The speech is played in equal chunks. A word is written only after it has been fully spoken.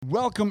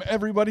Welcome,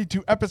 everybody,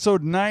 to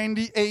episode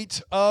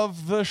 98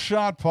 of the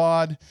Shot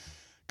Pod.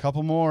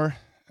 Couple more,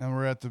 and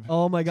we're at the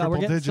Oh my God,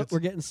 digits. we're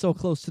getting so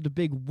close to the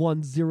big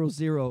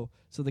 100.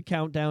 So the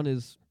countdown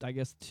is, I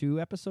guess, 2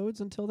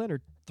 episodes until then,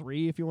 or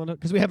 3 if you want to,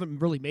 because we haven't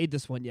really made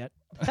this one yet.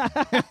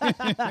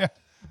 Yeah.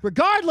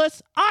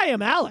 Regardless, I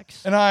am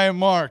Alex. And I am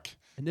Mark.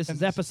 And this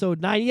is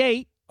episode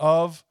 98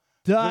 of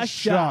The Shot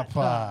Shot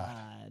Pod. Pod.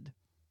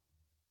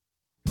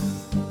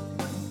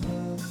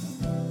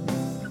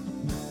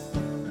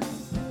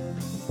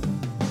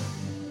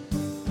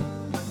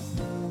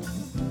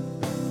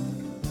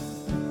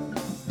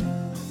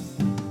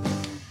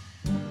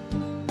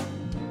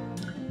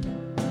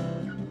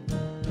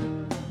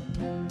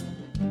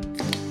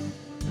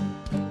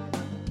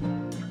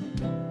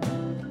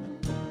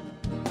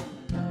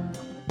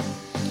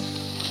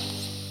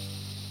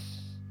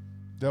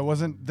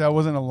 That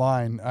wasn't a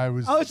line. I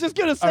was just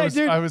gonna say,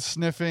 dude. I was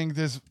sniffing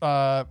this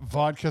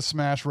vodka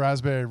smash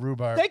raspberry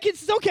rhubarb.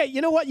 It's okay.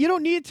 You know what? You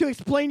don't need to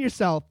explain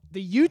yourself.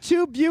 The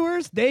YouTube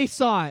viewers, they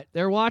saw it.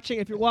 They're watching.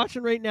 If you're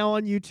watching right now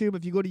on YouTube,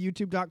 if you go to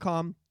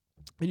youtube.com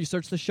and you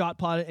search the Shot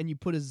Pod and you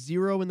put a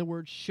 0 in the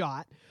word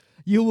shot,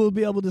 you will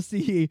be able to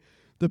see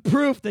the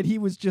proof that he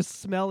was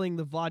just smelling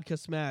the vodka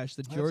smash,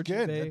 the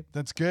Georgian Bay.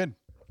 That's good.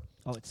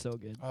 Oh, it's so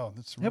good. Oh,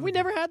 that's really Have we good.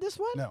 never had this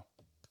one? No.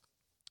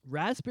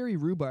 Raspberry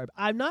rhubarb.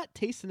 I'm not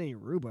tasting any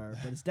rhubarb,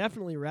 but it's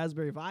definitely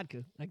raspberry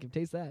vodka. I can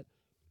taste that.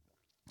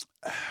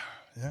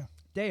 Yeah.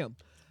 Damn.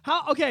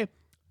 Okay,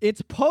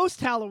 it's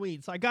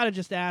post-Halloween, so I got to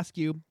just ask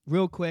you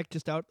real quick,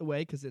 just out the way,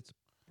 because it's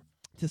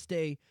to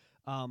stay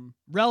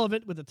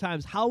relevant with the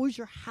times. How was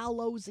your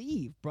Hallows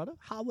Eve, brother?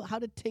 How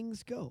did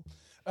things go?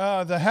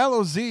 The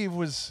Hallows Eve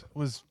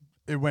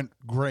it went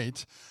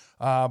great.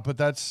 But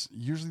that's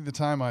usually the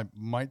time I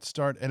might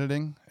start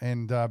editing,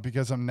 and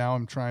because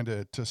I'm trying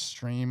to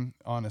stream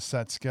on a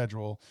set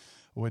schedule,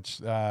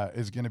 which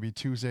is going to be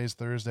Tuesdays,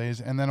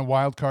 Thursdays, and then a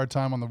wild card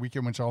time on the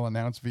weekend, which I'll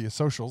announce via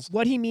socials.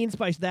 What he means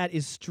by that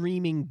is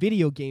streaming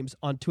video games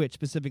on Twitch,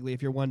 specifically,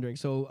 if you're wondering.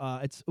 So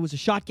it was a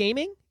Shot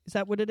Gaming? Is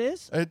that what it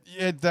is?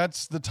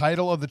 That's the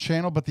title of the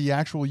channel, but the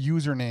actual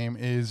username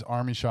is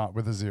Army Shot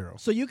with a 0.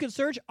 So you can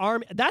search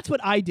Army. That's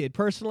what I did.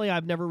 Personally,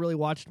 I've never really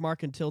watched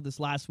Mark until this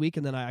last week,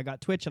 and then I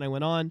got Twitch, and I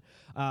went on,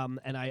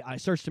 and I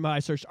searched him out. I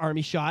searched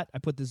Army Shot. I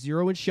put the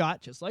 0 in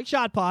Shot, just like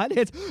Shot Pod.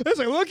 It's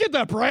like, look at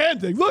the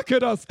branding. Look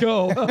at us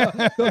go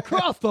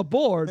across the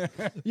board.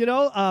 You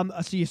know,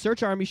 so you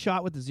search Army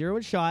Shot with the 0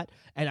 in Shot,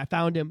 and I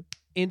found him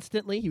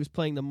instantly. He was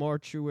playing the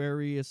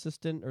mortuary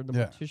assistant or the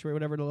mortuary,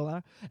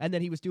 whatever, and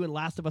then he was doing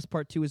Last of Us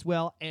Part 2 as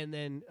well. And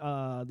then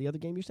the other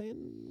game you're saying,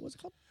 what's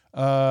it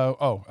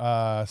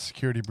called?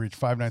 Security Breach,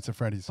 Five Nights at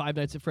Freddy's. Five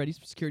Nights at Freddy's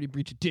Security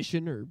Breach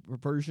Edition or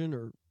version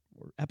or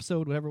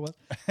episode, whatever it was.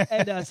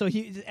 And so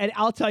and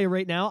I'll tell you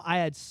right now, I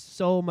had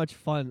so much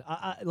fun.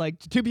 Like,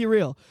 to be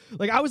real,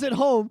 like, I was at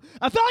home.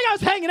 I felt like I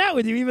was hanging out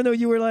with you, even though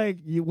you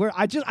were.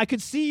 I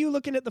could see you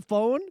looking at the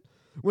phone.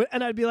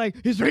 And I'd be like,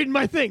 he's reading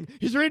my thing.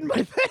 He's reading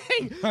my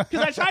thing. Because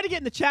I tried to get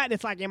in the chat, and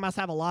it's like, you must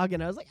have a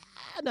login. I was like,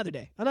 another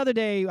day. Another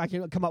day, I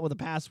can come up with a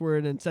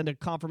password and send a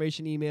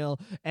confirmation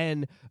email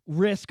and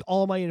risk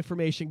all my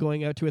information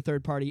going out to a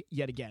third party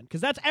yet again.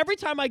 Because that's every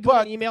time I go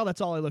an email, that's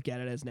all I look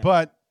at it as now.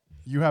 But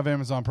you have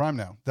Amazon Prime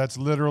now. That's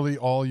literally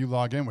all you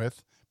log in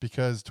with,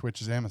 because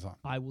Twitch is Amazon.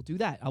 I will do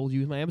that. I will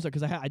use my Amazon,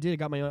 because I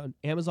got my own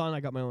Amazon. I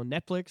got my own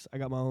Netflix. I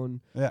got my own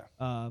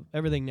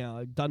everything now.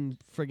 I've done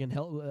friggin'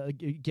 hell,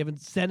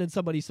 sending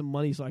somebody some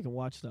money so I can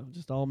watch stuff.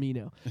 Just all me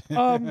now.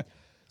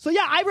 So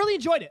yeah, I really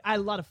enjoyed it. I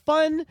had a lot of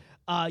fun.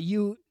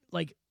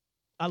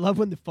 I love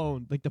when the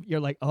phone, you're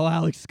like, oh,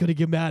 Alex is gonna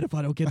get mad if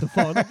I don't get the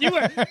phone.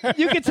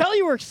 You could tell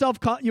you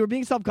were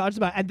being self-conscious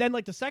about it. And then,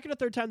 like, the second or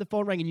third time the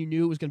phone rang and you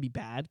knew it was gonna be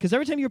bad, because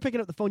every time you were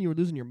picking up the phone, you were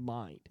losing your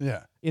mind.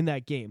 Yeah. In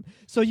that game,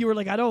 so you were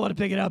like, I don't want to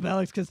pick it up,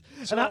 Alex, because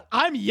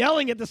I'm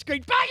yelling at the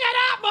screen, pick it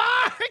up,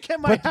 Mark, in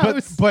my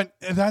house. But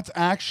that's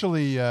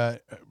actually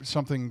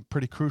something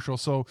pretty crucial.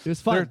 So it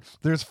was fun.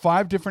 There's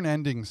 5 different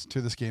endings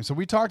to this game. So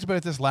we talked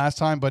about this last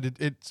time, but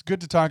it's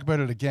good to talk about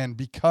it again,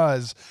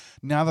 because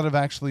now that I've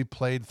actually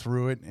played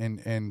through it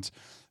and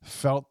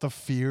felt the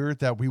fear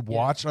that we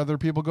watch other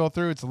people go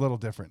through, it's a little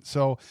different.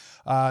 So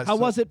how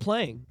was it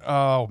playing?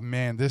 Oh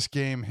man, this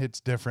game hits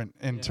different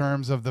in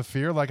terms of the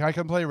fear. Like, I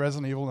can play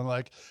Resident Evil and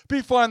like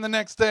be fine the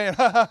next day,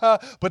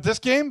 but this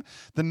game,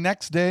 the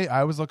next day,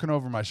 I was looking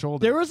over my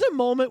shoulder. There was a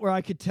moment where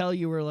I could tell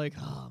you were like,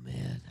 oh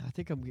man, I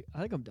think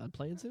I'm done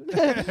playing soon.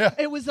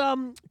 It was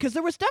because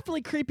there was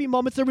definitely creepy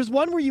moments. There was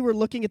one where you were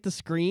looking at the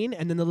screen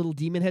and then the little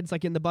demon head's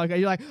like in the bug. You're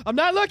like, I'm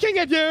not looking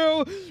at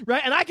you,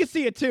 right? And I could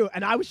see it too,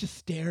 and I was just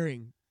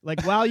staring.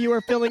 Like, while you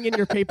were filling in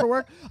your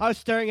paperwork, I was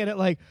staring at it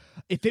like,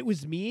 if it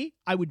was me,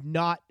 I would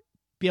not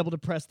be able to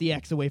press the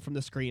X away from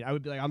the screen. I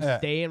would be like, I'm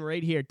staying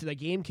right here till the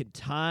game can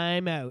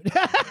time out,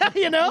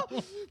 you know?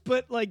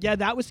 But like, yeah,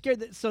 that was scary.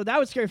 So that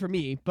was scary for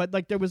me. But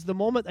like, there was the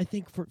moment, I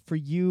think for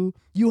you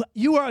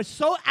are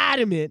so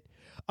adamant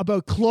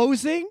about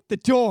closing the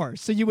door.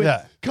 So you would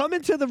come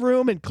into the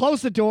room and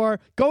close the door,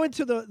 go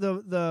into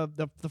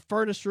the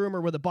furnace room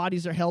or where the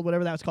bodies are held,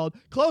 whatever that's called,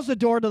 close the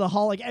door to the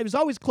hall. Like, it was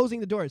always closing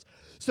the doors.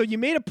 So you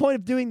made a point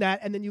of doing that,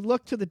 and then you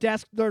look to the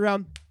desk, turn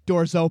around,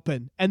 doors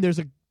open, and there's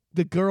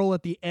the girl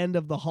at the end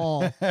of the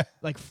hall,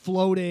 like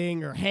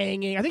floating or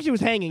hanging. I think she was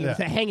hanging. It was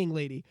a hanging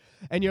lady.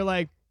 And you're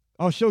like,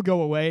 oh, she'll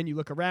go away. And you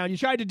look around. You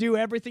tried to do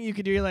everything you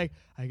could do. You're like,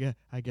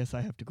 I guess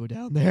I have to go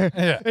down there.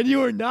 Yeah. And you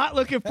were not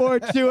looking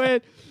forward to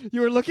it. You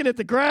were looking at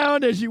the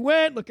ground as you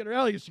went, looking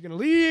around like, is she going to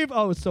leave?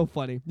 Oh, it was so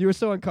funny. You were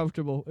so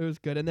uncomfortable. It was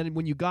good. And then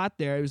when you got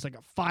there, it was like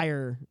a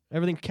fire.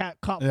 Everything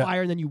caught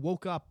fire, and then you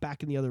woke up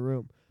back in the other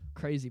room.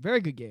 Crazy.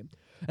 Very good game.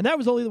 And that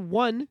was only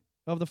one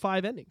of the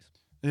 5 endings.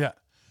 Yeah.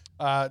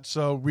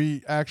 So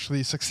we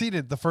actually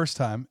succeeded the first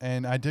time,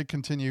 and I did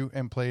continue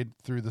and played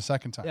through the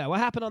second time. Yeah,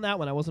 what happened on that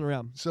one? I wasn't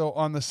around. So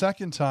on the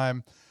second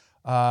time,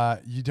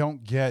 you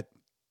don't get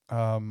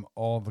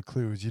all the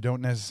clues. You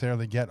don't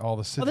necessarily get all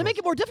the sigils. Oh, they make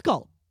it more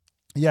difficult.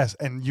 Yes,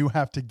 and you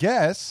have to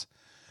guess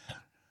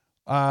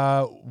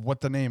what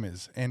the name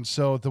is. And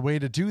so the way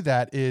to do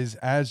that is,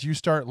 as you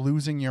start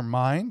losing your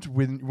mind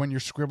when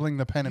you're scribbling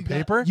the pen and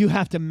paper, you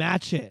have to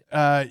match it.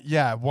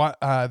 Yeah.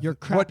 Your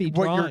crappy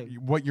drawing.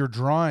 What you're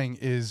drawing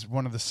is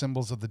one of the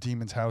symbols of the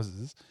demon's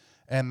houses.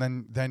 And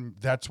then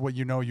that's what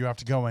you have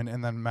to go in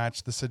and then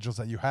match the sigils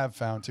that you have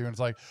found to. And it's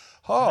like,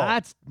 oh.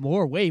 That's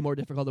way more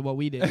difficult than what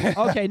we did.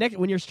 Okay, next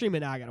when you're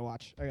streaming, I gotta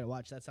watch.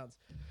 That sounds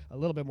a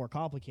little bit more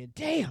complicated.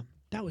 Damn.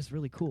 That was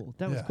really cool.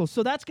 That was cool.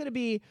 So that's going to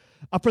be,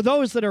 for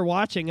those that are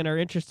watching and are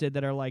interested,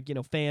 that are like,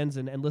 fans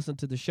and listen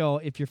to the show,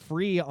 if you're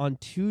free on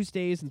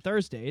Tuesdays and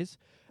Thursdays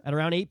at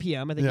around 8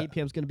 p.m., I think 8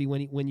 p.m. is going to be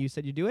when you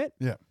said you do it.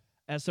 Yeah.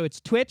 So it's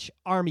Twitch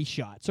Army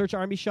Shot. Search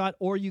Army Shot,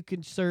 or you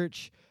can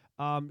search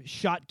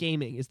Shot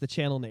Gaming is the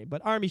channel name.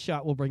 But Army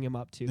Shot will bring him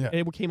up too. Yeah.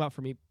 It came up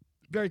for me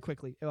very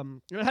quickly. I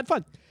had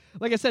fun.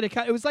 Like I said,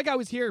 it was like I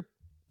was here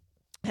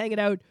hanging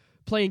out,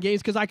 playing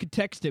games, because I could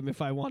text him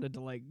if I wanted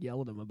to like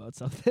yell at him about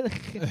something.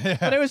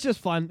 But it was just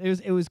fun.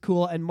 It was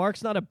cool. And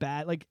Mark's not a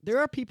bad, like, there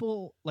are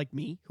people like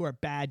me who are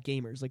bad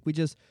gamers. Like, we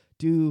just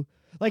do,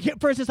 like,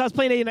 for instance, I was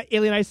playing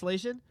Alien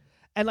Isolation,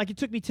 and like it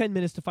took me 10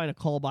 minutes to find a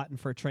call button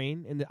for a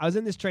train. And I was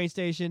in this train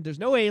station. There's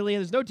no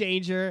alien. There's no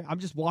danger. I'm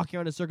just walking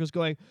around in circles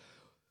going,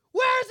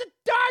 where's the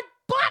darn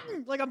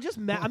button? Like, I'm just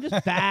mad. I'm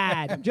just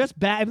bad. I'm just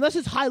bad. Unless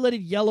it's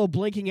highlighted yellow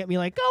blinking at me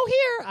like, go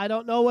here. I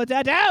don't know what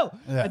to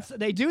do. Yeah. So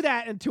they do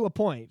that, and to a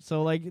point.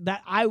 So like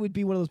that, I would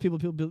be one of those people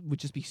would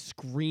just be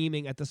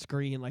screaming at the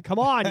screen like, come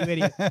on, you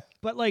idiot.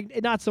 But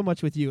like, not so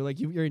much with you. Like,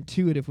 you're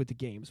intuitive with the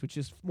games, which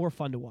is more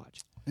fun to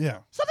watch. Yeah.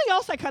 Something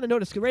else I kind of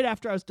noticed, right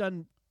after I was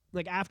done,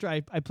 like after I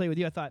played with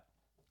you, I thought,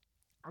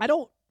 I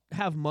don't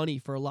have money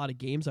for a lot of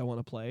games I want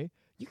to play.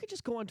 You could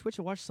just go on Twitch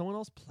and watch someone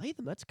else play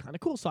them. That's kind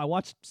of cool. So I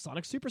watched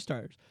Sonic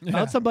Superstars.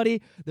 Found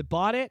somebody that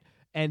bought it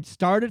and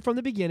started from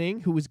the beginning,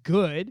 who was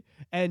good,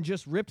 and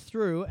just ripped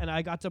through. And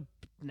I got to,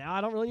 now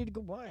I don't really need to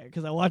go buy it,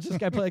 because I watched this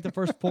guy play like the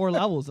first 4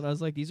 levels, and I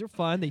was like, these are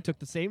fun. They took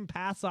the same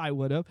paths I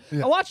would have.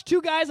 Yeah. I watched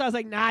 2 guys. I was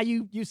like, nah,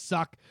 you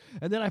suck.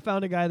 And then I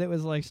found a guy that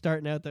was like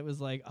starting out that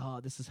was like, oh,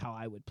 this is how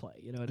I would play.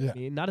 You know what I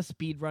mean? Not a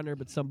speed runner,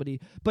 but somebody,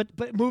 but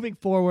moving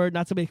forward,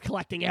 not somebody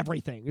collecting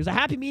everything. There's a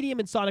happy medium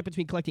in Sonic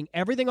between collecting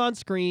everything on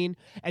screen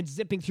and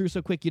zipping through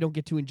so quick you don't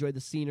get to enjoy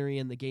the scenery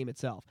and the game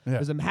itself. Yeah.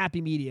 There's a happy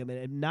medium,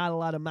 and not a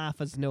lot of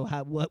Mafas know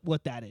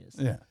what that is.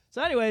 Yeah.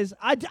 So anyways,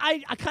 I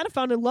kind of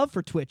found a love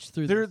for Twitch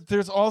through this.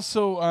 There's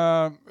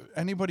also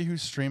anybody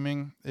who's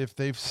streaming, if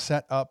they've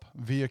set up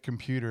via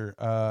computer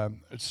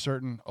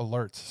certain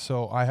alerts.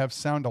 So I have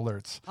sound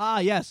alerts.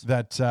 Yes.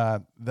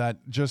 That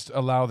just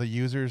allow the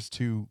users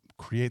to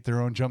create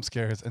their own jump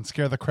scares and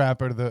scare the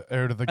crap out of the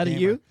gamer. Out of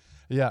you?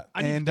 Yeah.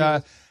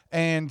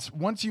 And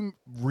once you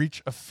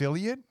reach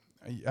affiliate,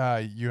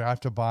 you have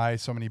to buy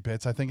so many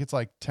bits. I think it's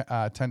like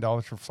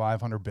 $10 for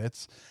 500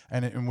 bits,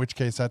 and in which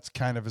case that's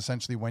kind of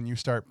essentially when you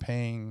start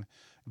paying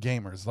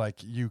gamers. Like,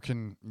 you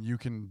can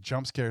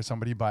jump scare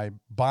somebody by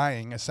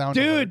buying a sound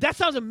alert. That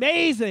sounds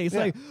amazing. It's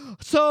like,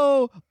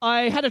 so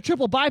I had a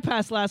triple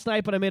bypass last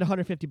night, but I made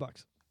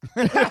 $150.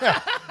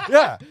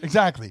 Yeah,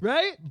 exactly.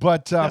 Right?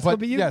 But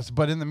yes,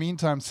 but in the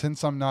meantime,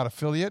 since I'm not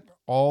affiliate,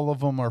 all of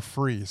them are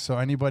free. So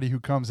anybody who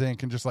comes in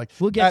can just like,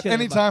 we'll get at you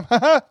any there,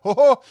 time.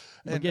 We'll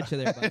get you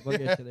there, bud. We'll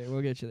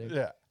get you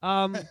there.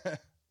 Yeah.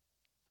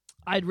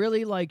 I'd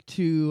really like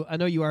to, I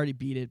know you already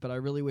beat it, but I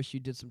really wish you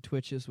did some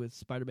Twitches with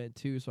Spider-Man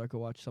 2 so I could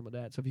watch some of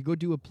that. So if you go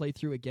do a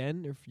playthrough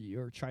again,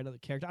 or try another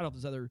character, I don't know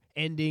if there's other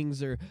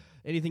endings or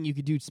anything you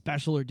could do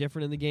special or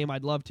different in the game,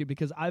 I'd love to,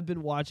 because I've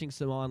been watching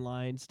some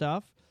online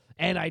stuff.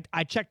 And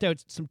I checked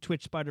out some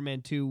Twitch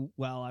Spider-Man 2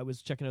 while I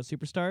was checking out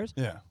Superstars.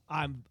 Yeah.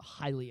 I'm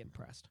highly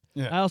impressed.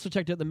 Yeah. I also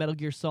checked out the Metal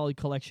Gear Solid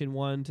Collection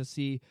 1 to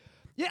see.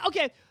 Yeah,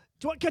 okay.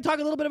 Can I talk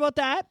a little bit about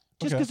that?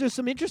 Just because there's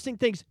some interesting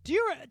things.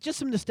 Just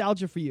some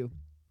nostalgia for you.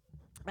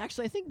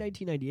 Actually, I think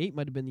 1998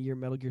 might have been the year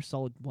Metal Gear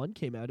Solid 1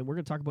 came out, and we're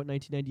going to talk about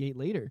 1998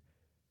 later.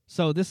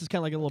 So this is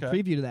kind of like a little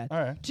preview to that.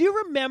 All right. Do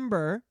you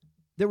remember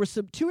there were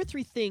some 2 or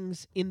 3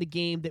 things in the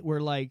game that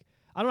were like,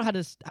 I don't know how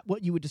to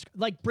what you would describe,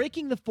 like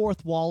breaking the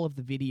fourth wall of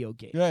the video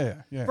game.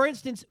 Yeah. For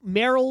instance,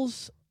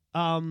 Meryl's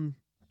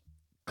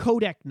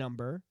codec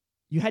number.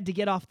 You had to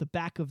get off the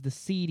back of the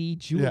CD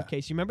jewel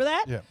case. You remember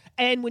that? Yeah.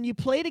 And when you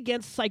played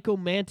against Psycho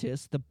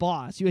Mantis, the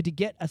boss, you had to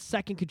get a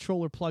second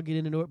controller, plug it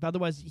in, and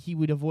otherwise he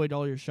would avoid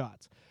all your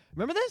shots.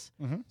 Remember this?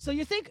 Mm-hmm. So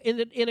you think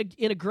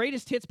in a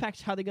greatest hits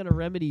package, how they're going to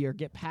remedy or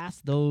get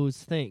past those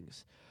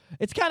things?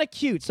 It's kind of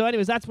cute. So,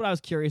 anyways, that's what I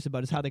was curious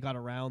about, is how they got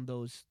around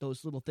those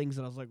little things.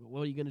 And I was like,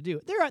 what are you going to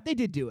do? They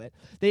did do it.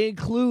 They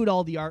include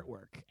all the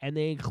artwork, and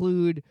they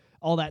include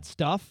all that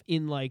stuff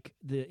in like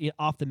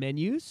off the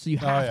menus. So you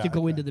have to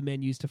go into the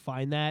menus to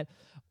find that.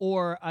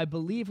 Or I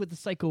believe with the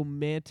Psycho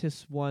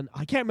Mantis one,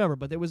 I can't remember,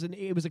 but it was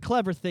a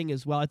clever thing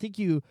as well. I think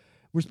you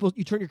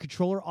turn your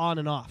controller on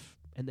and off,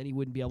 and then he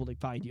wouldn't be able to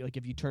find you. Like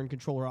if you turned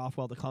controller off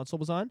while the console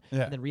was on,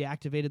 and then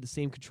reactivated the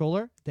same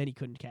controller, then he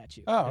couldn't catch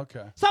you. Oh,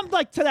 okay. Something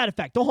like to that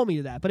effect. Don't hold me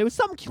to that, but it was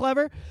something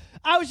clever.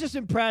 I was just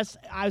impressed.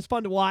 It was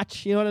fun to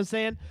watch. You know what I'm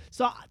saying?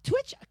 So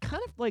Twitch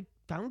kind of like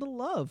found a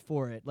love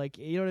for it. Like,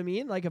 you know what I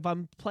mean? Like if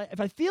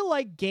I feel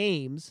like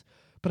games,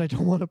 but I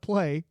don't want to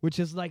play, which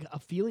is like a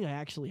feeling I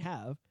actually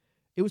have.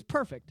 It was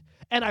perfect.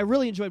 And I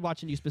really enjoyed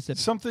watching you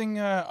specifically. Something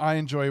I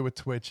enjoy with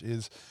Twitch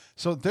is,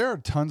 so there are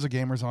tons of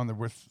gamers on there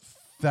with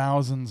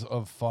thousands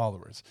of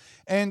followers.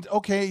 And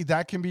okay,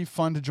 that can be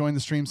fun to join the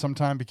stream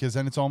sometime because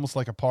then it's almost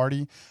like a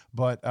party.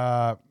 But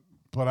I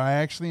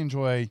actually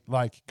enjoy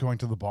like going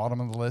to the bottom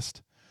of the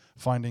list,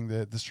 finding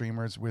the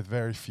streamers with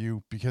very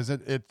few, because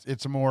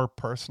it's a more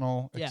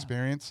personal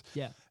experience.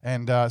 Yeah.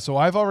 And so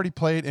I've already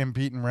played and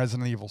beaten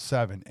Resident Evil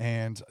 7.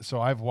 And so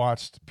I've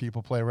watched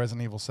people play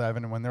Resident Evil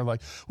 7. And when they're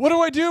like, what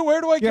do I do?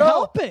 Where do I go? You're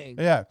helping.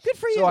 Yeah. Good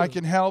for you. So I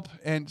can help.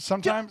 And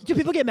sometimes... Do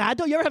people get mad,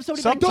 though? You ever have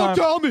somebody like, don't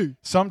tell me?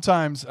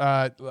 Sometimes,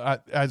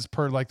 as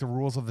per like the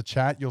rules of the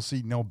chat, you'll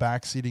see no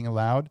backseating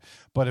allowed.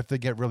 But if they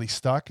get really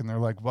stuck and they're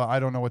like, well, I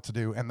don't know what to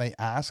do. And they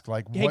ask,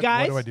 like, hey, what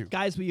do I do?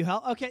 Guys, will you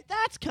help? Okay,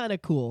 that's kind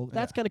of cool.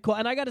 That's kind of cool.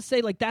 And I got to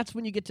say, like, that's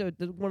when you get to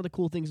one of the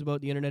cool things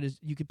about the internet is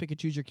you can pick and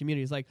choose your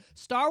communities. Like,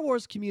 Star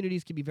Wars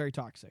communities can be very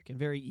toxic and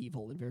very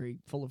evil and very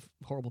full of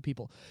horrible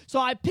people. So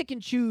I pick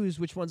and choose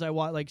which ones I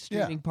want, like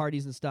streaming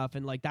parties and stuff.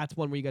 And like that's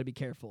one where you got to be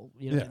careful.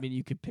 You know what I mean?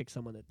 You could pick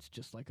someone that's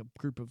just like a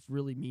group of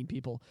really mean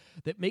people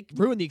that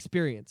ruin the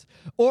experience.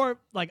 Or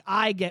like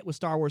I get with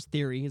Star Wars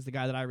Theory, he's the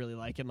guy that I really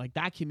like, and like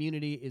that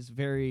community is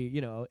very,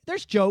 you know,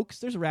 there's jokes,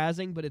 there's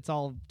razzing, but it's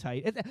all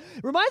tight. It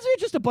reminds me of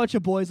just a bunch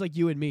of boys like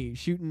you and me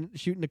shooting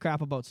the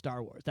crap about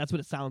Star Wars. That's what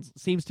it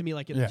seems to me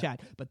like in the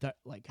chat. But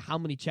like how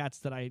many chats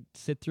that I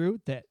sit through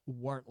that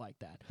weren't like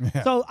that.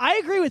 Yeah. So I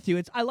agree with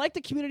you. I like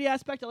the community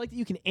aspect. I like that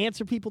you can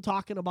answer people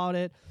talking about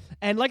it.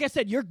 And like I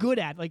said, you're good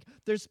at like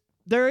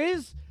there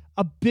is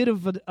a bit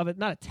of a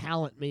not a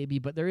talent maybe,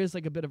 but there is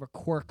like a bit of a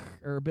quirk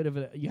or a bit of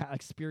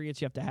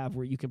experience you have to have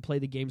where you can play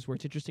the games where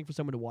it's interesting for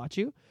someone to watch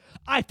you.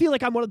 I feel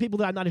like I'm one of the people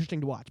that I'm not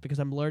interesting to watch because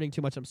I'm learning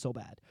too much. I'm so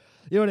bad.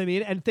 You know what I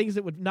mean? And things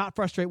that would not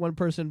frustrate one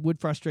person would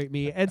frustrate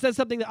me. And that's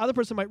something that other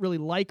person might really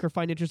like or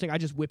find interesting. I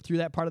just whip through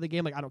that part of the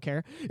game. Like, I don't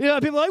care. You know,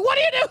 people are like, what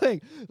are you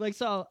doing? Like,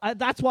 so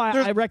that's why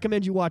I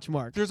recommend you watch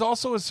Mark. There's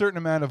also a certain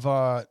amount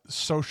of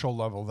social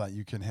level that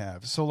you can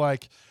have. So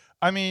like,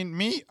 I mean,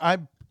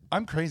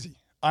 I'm crazy.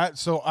 I'm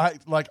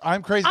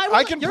crazy.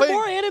 You're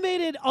more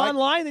animated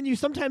online than you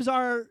sometimes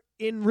are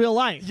in real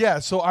life. Yeah,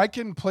 so I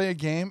can play a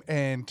game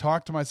and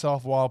talk to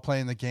myself while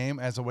playing the game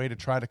as a way to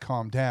try to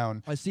calm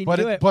down. I've seen you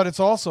do it. But it's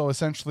also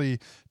essentially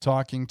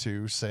talking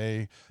to,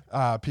 say,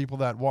 people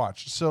that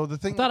watch. So the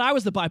thing... I thought I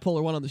was the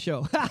bipolar one on the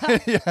show.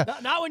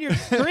 not when you're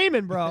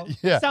streaming, bro.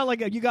 Yeah. You sound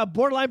like you got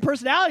borderline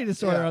personality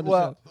disorder on the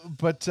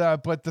show.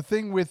 But the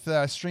thing with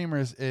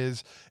streamers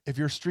is if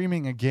you're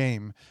streaming a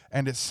game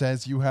and it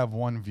says you have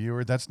one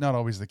viewer, that's not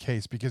always the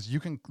case because you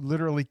can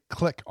literally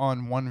click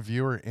on one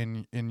viewer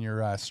in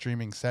your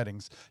streaming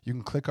settings. You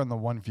can click on the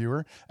one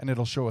viewer and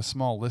it'll show a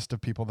small list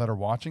of people that are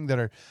watching that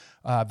are,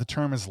 the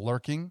term is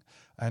lurking,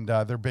 and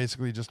they're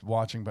basically just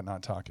watching but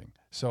not talking.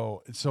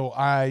 So it's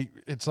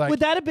like...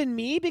 Would that have been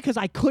me? Because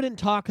I couldn't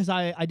talk because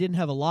I didn't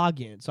have a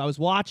login. So I was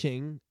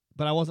watching,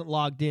 but I wasn't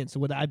logged in. So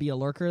would I be a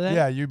lurker then?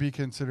 Yeah, you'd be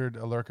considered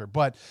a lurker.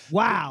 But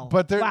wow.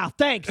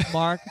 Thanks,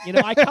 Mark. You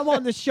know, I come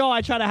on the show,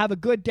 I try to have a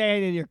good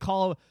day, and you're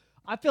calling...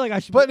 I feel like I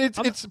should... But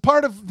it's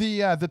part of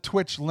the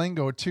Twitch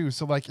lingo, too.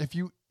 So, like, if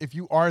you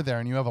are there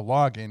and you have a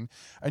login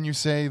and you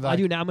say... like, I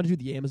do now. I'm going to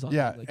do the Amazon.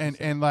 Yeah,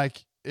 thing,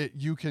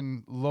 you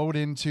can load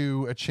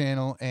into a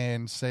channel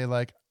and say,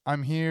 like,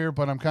 I'm here,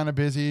 but I'm kind of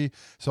busy,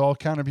 so I'll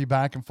kind of be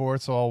back and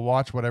forth, so I'll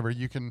watch whatever.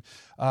 You can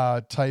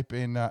type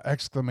in !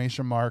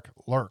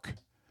 Lurk.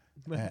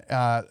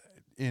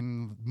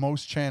 In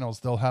most channels,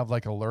 they'll have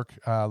like a lurk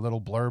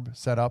little blurb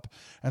set up,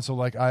 and so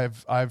like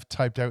I've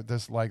typed out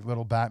this like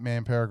little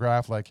Batman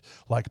paragraph, like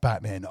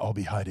Batman, I'll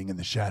be hiding in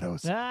the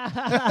shadows.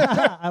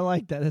 I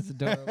like that. That's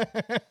adorable.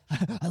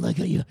 I like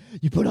how you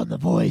put on the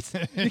voice.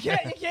 You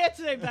can't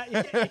say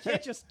that. You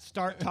can't just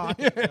start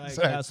talking. Like,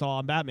 Exactly. So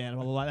I'm Batman.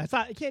 Blah, blah, blah. That's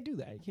not. You can't do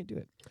that. You can't do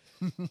it.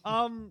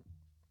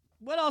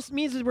 what else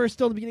means is we're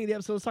still in the beginning of the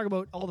episode. Let's talk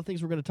about all the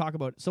things we're going to talk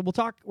about. So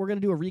we're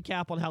going to do a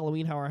recap on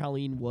Halloween, how our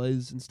Halloween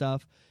was and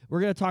stuff.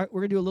 We're going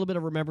to do a little bit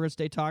of Remembrance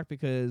Day talk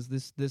because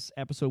this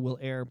episode will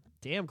air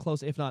damn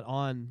close, if not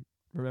on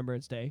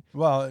Remembrance Day.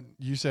 Well,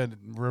 you said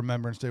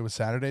Remembrance Day was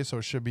Saturday, so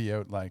it should be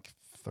out like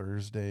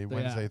Thursday,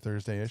 Wednesday,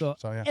 Thursday-ish. So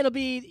yeah. It'll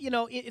be,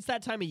 it's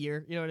that time of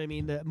year. You know what I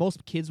mean?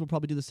 Most kids will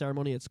probably do the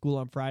ceremony at school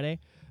on Friday.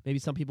 Maybe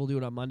some people do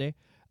it on Monday.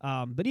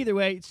 But either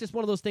way, it's just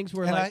one of those things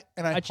where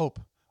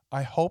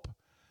I hope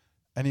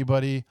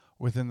anybody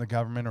within the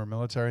government or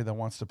military that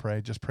wants to pray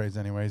just prays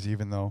anyways,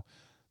 even though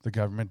the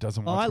government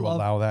doesn't want to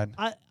allow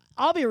that.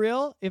 I'll be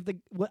real.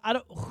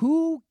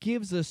 Who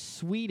gives a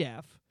sweet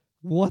F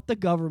what the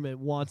government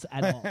wants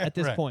at all at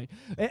this point?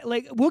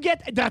 We'll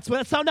get that's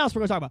something else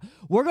we're going to talk about.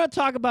 We're going to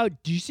talk about.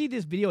 Do you see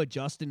this video of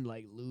Justin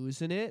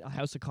losing it?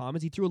 House of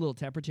Commons. He threw a little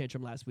temper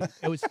tantrum last week.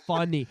 It was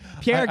funny.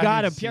 Pierre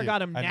got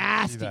him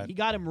nasty. He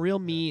got him real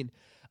mean.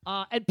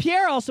 And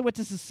Pierre also went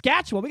to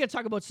Saskatchewan. We got to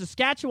talk about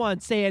Saskatchewan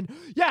saying,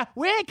 "Yeah,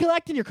 we ain't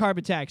collecting your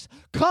carbon tax.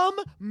 Come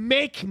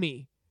make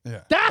me."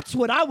 Yeah, that's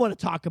what I want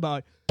to talk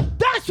about.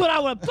 That's what I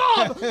want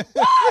to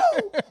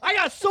Woo! I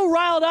got so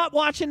riled up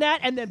watching that.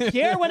 And then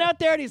Pierre went out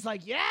there and he's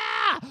like,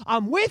 yeah,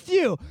 I'm with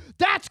you.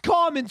 That's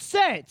common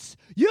sense.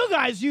 You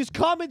guys use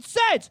common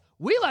sense.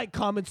 We like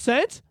common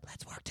sense.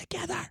 Let's work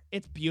together.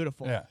 It's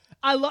beautiful. Yeah.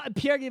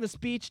 Pierre gave a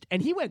speech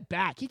and he went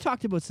back. He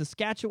talked about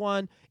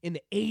Saskatchewan in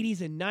the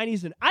 80s and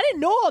 90s. And I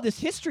didn't know all this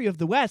history of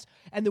the West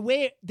and the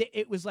way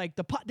it was like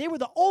they were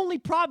the only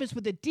province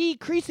with a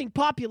decreasing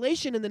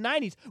population in the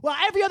 90s. Well,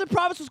 every other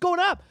province was going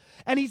up.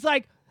 And he's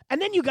like,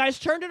 and then you guys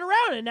turned it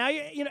around, and now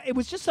it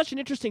was just such an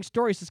interesting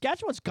story.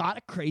 Saskatchewan's got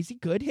a crazy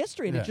good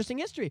history, an interesting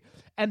history,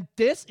 and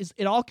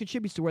it all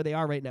contributes to where they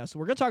are right now. So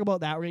we're going to talk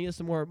about that. We're going to get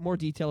some more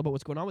detail about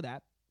what's going on with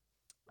that.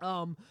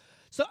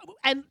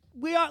 And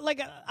we are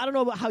I don't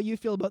know about how you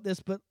feel about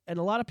this, and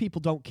a lot of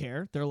people don't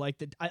care. They're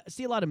like I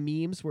see a lot of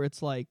memes where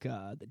it's like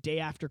the day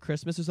after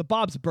Christmas. There's a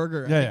Bob's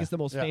Burger, I think is the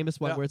most famous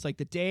one, where it's like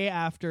the day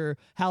after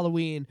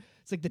Halloween.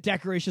 It's like the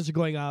decorations are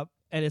going up,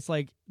 and it's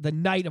like the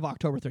night of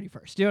October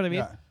 31st. Do you know what I mean?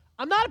 Yeah.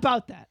 I'm not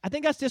about that. I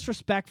think that's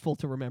disrespectful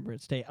to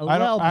Remembrance Day.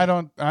 I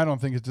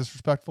don't think it's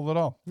disrespectful at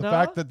all.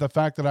 The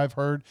fact that I've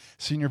heard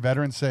senior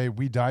veterans say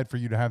we died for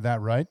you to have that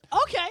right.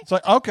 Okay. It's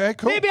like, okay,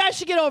 cool. Maybe I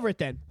should get over it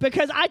then,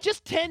 because I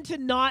just tend to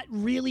not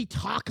really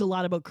talk a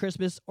lot about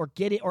Christmas or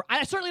get it, or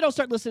I certainly don't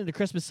start listening to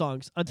Christmas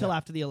songs until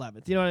after the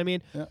 11th. You know what I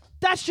mean? Yeah.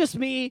 That's just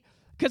me,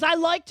 because I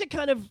like to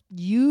kind of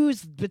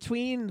use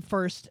between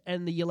 1st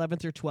and the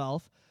 11th or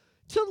 12th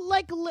to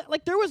like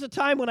there was a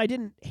time when I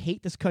didn't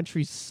hate this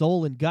country's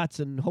soul and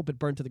guts and hope it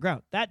burned to the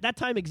ground. That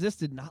time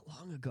existed not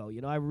long ago.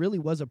 I really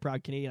was a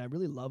proud Canadian. I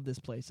really love this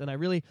place, and I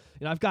really,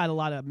 I've got a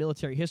lot of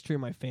military history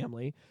in my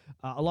family,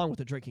 along with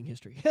the drinking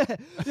history. You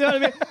know what I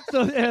mean?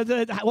 So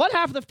one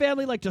half of the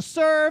family like to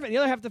serve, and the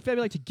other half of the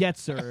family like to get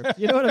served.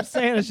 You know what I'm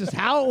saying? It's just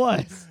how it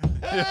was.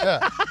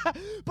 Yeah.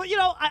 But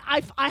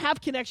I have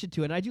connection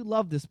to it, and I do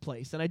love this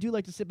place, and I do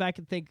like to sit back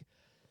and think.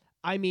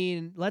 I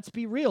mean, let's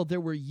be real.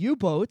 There were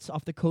U-boats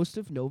off the coast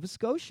of Nova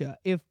Scotia.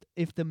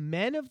 If the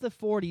men of the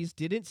 40s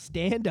didn't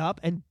stand up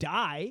and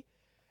die,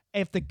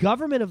 if the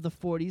government of the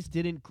 40s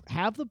didn't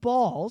have the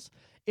balls,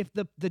 if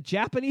the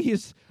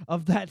Japanese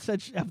of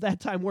that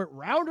time weren't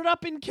rounded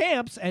up in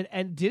camps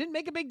and didn't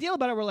make a big deal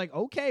about it, we're like,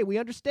 okay, we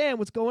understand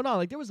what's going on.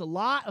 Like, there was a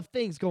lot of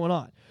things going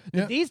on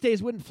that these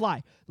days wouldn't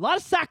fly. A lot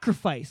of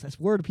sacrifice. That's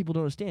a word people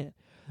don't understand.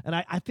 And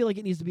I feel like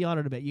it needs to be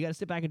honored a bit. You got to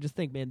sit back and just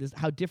think, man,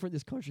 how different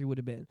this country would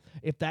have been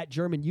if that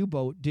German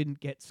U-boat didn't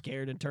get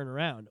scared and turn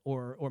around,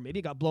 or maybe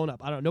it got blown up.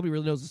 I don't know. Nobody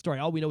really knows the story.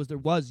 All we know is there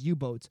was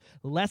U-boats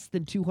less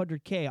than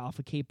 200K off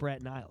of Cape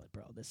Breton Island,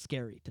 bro. That's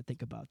scary to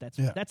think about.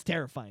 That's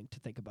terrifying to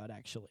think about,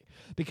 actually,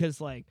 because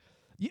a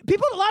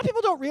lot of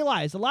people don't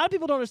realize. A lot of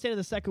people don't understand in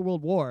the Second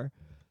World War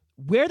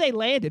where they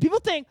landed.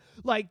 People think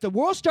like the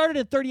war started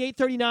in 38,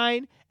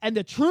 39, and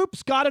the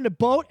troops got in a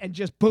boat and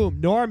just boom,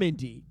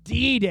 Normandy,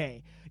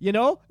 D-Day.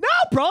 No,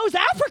 bro, it was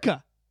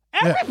Africa.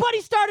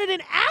 Everybody started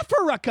in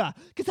Africa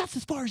because that's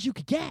as far as you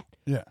could get.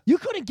 Yeah. You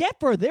couldn't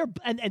get further there,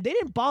 and they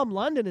didn't bomb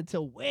London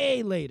until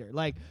way later.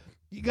 Like,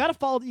 you got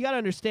to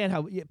understand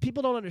how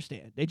people don't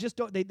understand. They just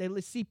don't. They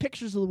see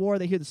pictures of the war,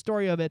 they hear the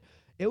story of it.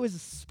 It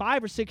was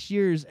 5 or 6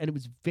 years, and it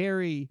was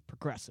very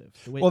progressive.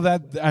 When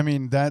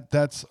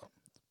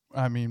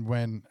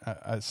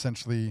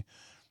essentially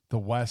the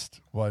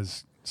West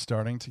was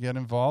starting to get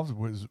involved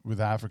was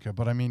with Africa,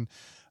 but I mean.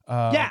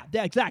 Yeah,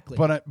 exactly.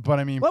 But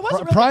I mean,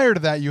 prior to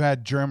that, you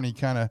had Germany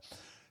kind of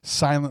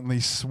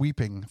silently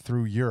sweeping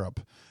through Europe.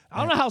 I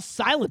don't know how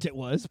silent it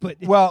was, but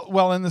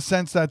well, in the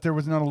sense that there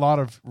was not a lot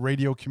of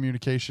radio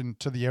communication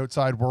to the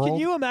outside world. Can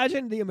you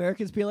imagine the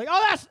Americans being like,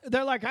 "Oh,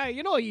 they're like, hey,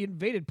 he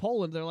invaded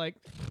Poland." They're like,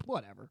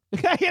 whatever.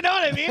 You know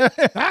what I mean?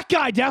 That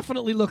guy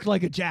definitely looked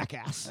like a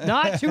jackass.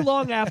 Not too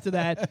long after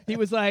that, he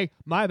was like,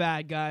 "My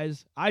bad,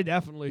 guys. I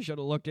definitely should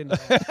have looked into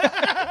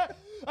that."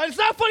 It's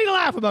not funny to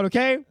laugh about,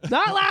 okay?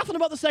 Not laughing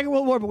about the Second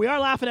World War, but we are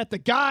laughing at the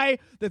guy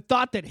that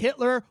thought that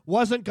Hitler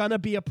wasn't going to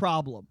be a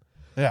problem.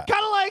 Yeah.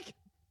 Kind of like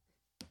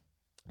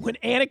when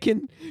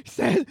Anakin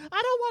says,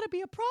 "I don't want to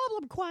be a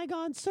problem,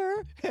 Qui-Gon,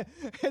 sir,"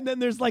 and then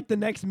there's like the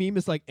next meme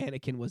is like,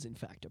 Anakin was in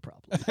fact a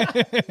problem.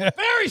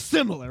 Very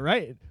similar,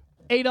 right?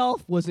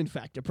 Adolf was in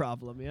fact a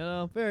problem.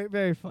 Very,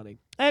 very funny.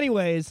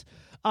 Anyways.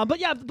 But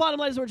yeah, the bottom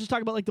line is we're just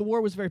talking about like the war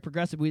was very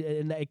progressive,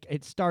 and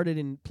it started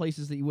in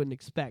places that you wouldn't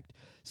expect.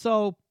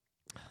 So,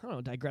 I don't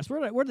know, digress.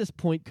 Where did this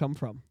point come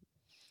from?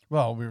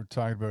 Well, we were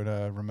talking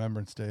about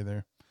Remembrance Day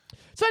there.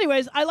 So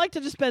anyways, I like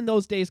to just spend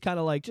those days kind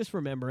of like just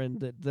remembering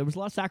that there was a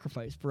lot of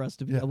sacrifice for us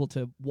to be able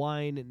to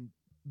whine and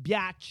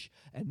biatch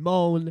and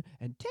moan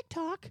and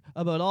TikTok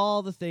about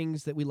all the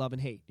things that we love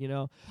and hate.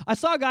 I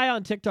saw a guy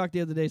on TikTok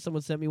the other day.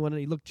 Someone sent me one, and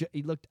he looked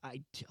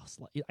just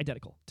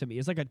identical to me.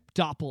 It's like a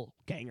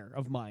doppelganger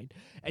of mine.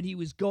 And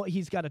he's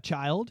got a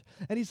child,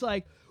 and he's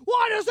like,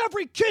 "Why does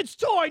every kid's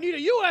toy need a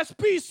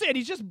USB-C?" And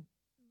he's just,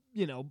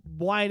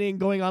 whining,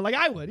 going on like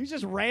I would. He's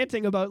just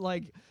ranting about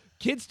like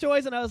kids'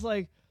 toys, and I was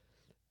like.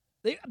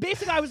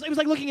 Basically, it was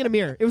like looking in a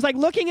mirror. It was like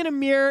looking in a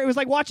mirror. It was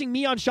like watching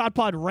me on Shot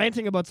Pod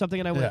ranting about something,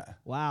 and I went,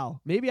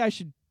 wow, maybe I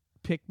should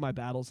pick my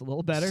battles a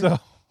little better. So,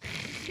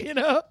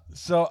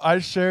 So I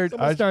shared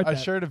I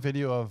shared a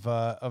video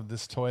of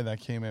this toy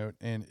that came out,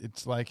 and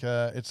it's like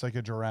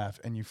a giraffe,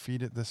 and you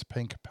feed it this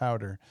pink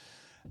powder,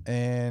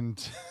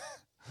 and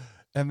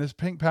this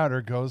pink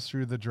powder goes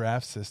through the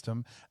giraffe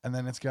system, and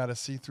then it's got a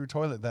see-through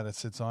toilet that it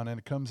sits on, and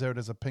it comes out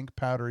as a pink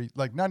powdery,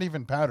 like not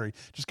even powdery,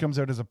 just comes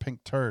out as a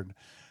pink turd.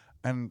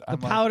 And the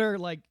powder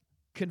like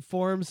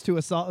conforms to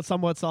a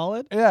somewhat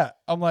solid. Yeah,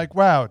 I'm like,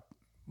 wow,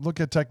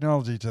 look at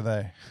technology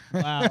today.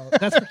 Wow,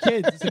 that's for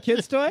kids. It's a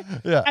kid's toy.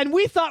 Yeah, and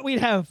we thought we'd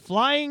have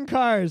flying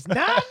cars.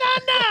 No,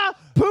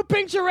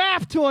 pooping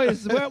giraffe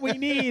toys is what we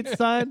need,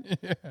 son.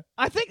 Yeah.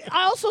 I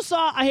also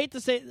saw. I hate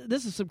to say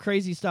this is some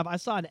crazy stuff. I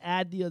saw an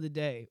ad the other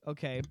day.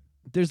 Okay,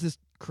 there's this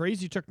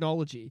crazy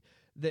technology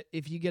that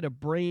if you get a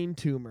brain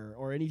tumor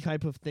or any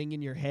type of thing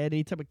in your head,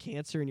 any type of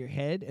cancer in your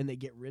head, and they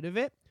get rid of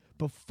it.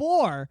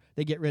 Before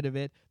they get rid of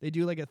it, they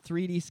do like a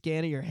 3D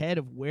scan of your head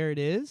of where it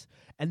is,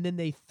 and then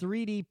they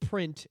 3D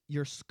print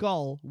your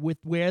skull with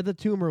where the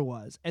tumor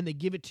was, and they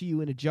give it to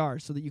you in a jar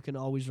so that you can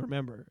always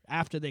remember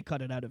after they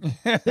cut it out of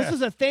it. This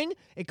is a thing.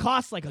 It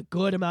costs like a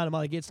good amount of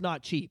money. Like, it's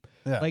not cheap.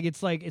 Yeah. Like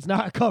it's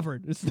not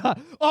covered. It's not.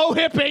 Oh,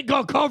 hip ain't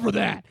gonna cover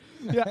that.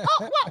 Yeah. Oh,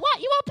 what?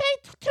 You won't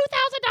pay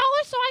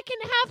 $2,000 so I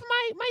can have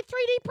my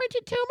 3D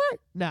printed tumor?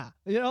 Nah.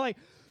 Like.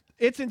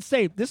 It's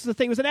insane. This is the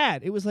thing. It was an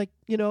ad. It was like,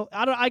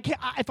 I can't.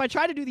 If I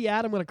try to do the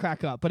ad, I'm gonna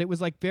crack up. But it was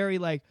like very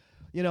like,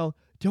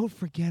 don't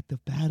forget the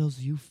battles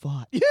you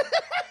fought.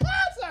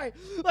 Sorry.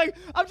 Like,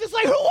 I'm just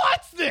like, who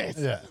wants this?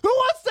 Yeah. Who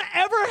wants to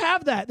ever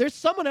have that? There's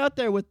someone out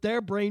there with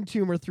their brain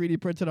tumor 3D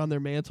printed on their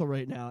mantle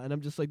right now, and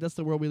I'm just like, that's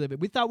the world we live in.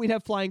 We thought we'd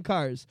have flying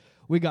cars.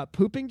 We got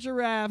pooping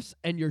giraffes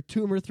and your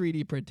tumor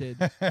 3D printed.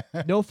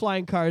 No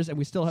flying cars, and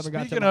we still haven't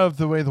got to. Speaking of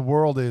the way the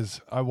world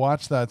is, I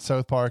watched that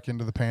South Park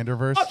Into the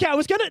Panderverse. Okay,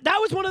 that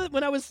was one of the,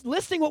 when I was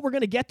listing what we're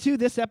gonna get to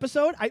this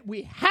episode,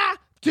 we have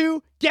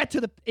to get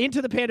to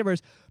into the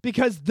Panderverse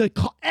because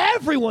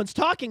everyone's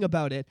talking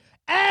about it.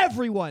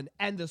 Everyone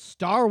and the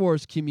Star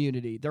Wars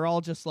community, they're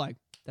all just like,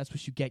 that's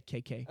what you get,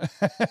 KK.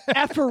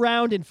 F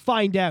around and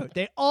find out.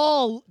 They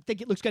all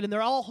think it looks good, and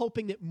they're all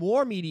hoping that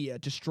more media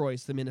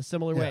destroys them in a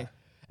similar way.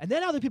 And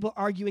then other people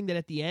are arguing that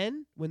at the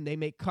end, when they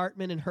make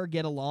Cartman and her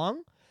get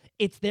along,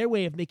 it's their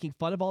way of making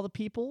fun of all the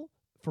people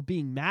for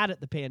being mad at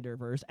the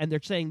Panderverse, and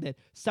they're saying that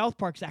South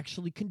Park's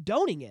actually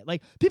condoning it.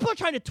 Like, people are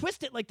trying to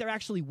twist it like they're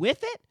actually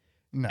with it,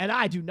 and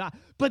I do not.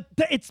 But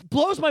it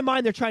blows my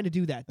mind they're trying to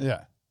do that.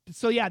 Yeah.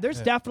 So, yeah,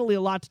 there's definitely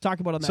a lot to talk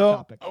about on that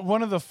topic.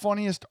 One of the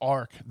funniest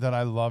arc that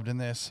I loved in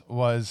this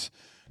was,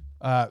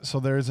 so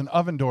there's an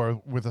oven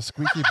door with a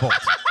squeaky bolt,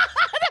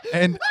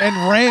 and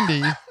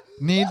Randy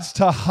needs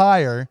to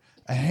hire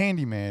a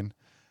handyman.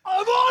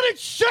 I'm on it,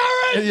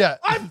 Sharon! Yeah.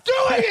 I'm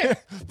doing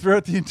it!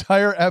 Throughout the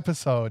entire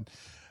episode,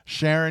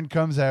 Sharon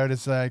comes out.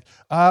 It's like,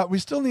 we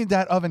still need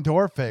that oven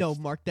door fixed. No,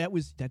 Mark,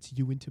 that's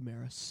you and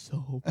Tamara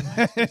so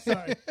bad.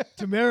 Sorry.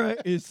 Tamara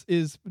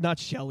is not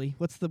Shelly.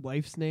 What's the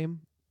wife's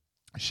name?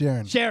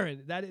 Sharon.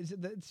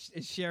 That's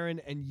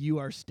Sharon, and you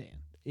are Stan.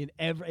 In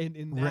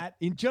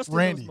just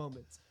Randy. those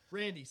moments.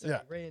 Randy, sorry,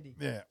 Randy.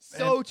 Yeah.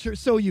 So true.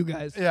 So you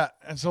guys. Yeah.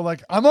 And so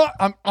like I'm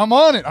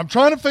on it. I'm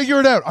trying to figure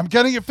it out. I'm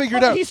getting it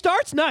figured out. He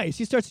starts nice.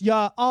 He starts,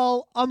 I'm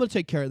gonna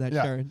take care of that,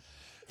 Sharon.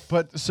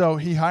 But so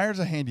he hires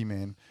a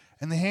handyman,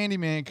 and the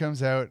handyman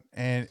comes out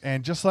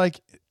and just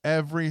like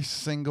every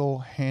single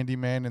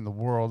handyman in the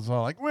world is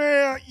all like,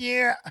 well,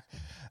 yeah,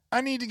 I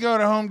need to go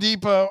to Home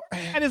Depot.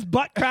 And his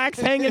butt cracks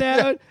hanging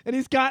out, and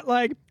he's got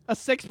like a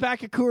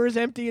 6-pack of Coors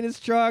empty in his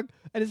truck,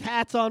 and his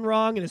hat's on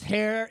wrong, and his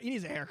hair. He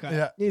needs a haircut.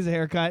 Yeah. He needs a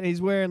haircut. And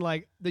he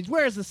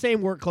wears the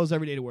same work clothes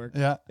every day to work.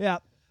 Yeah. Yeah.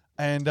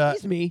 And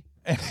he's me.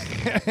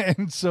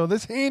 And so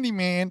this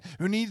handyman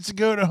who needs to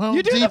go to Home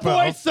You do Depot. the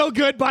voice so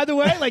good, by the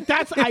way. Like,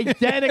 that's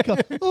identical.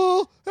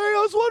 Oh, hey,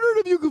 I was wondering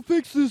if you could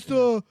fix this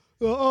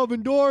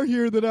oven door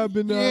here that I've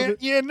been.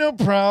 Yeah, no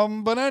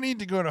problem. But I need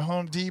to go to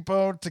Home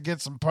Depot to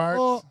get some parts.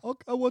 Oh,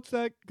 okay. What's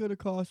that gonna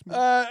cost me?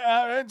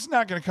 It's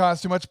not going to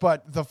cost too much.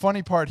 But the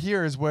funny part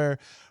here is where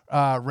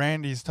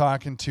Randy's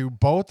talking to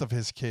both of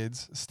his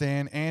kids,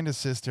 Stan and his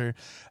sister,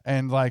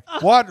 and like,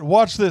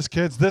 watch this,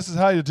 kids. This is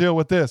how you deal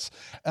with this.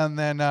 And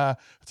then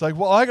it's like,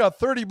 well, I got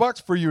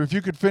 $30 for you if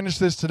you could finish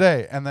this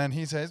today. And then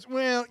he says,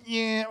 well,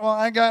 yeah,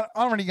 well,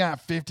 already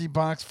got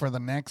 $50 for the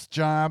next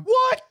job.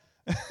 What?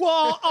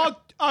 Well,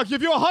 I'll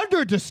give you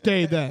 100 to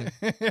stay then.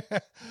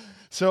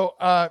 So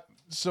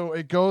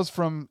it goes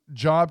from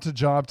job to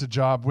job to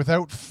job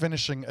without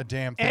finishing a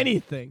damn thing.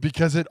 Anything.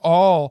 Because it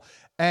all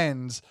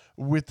ends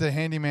with the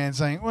handyman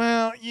saying,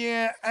 well,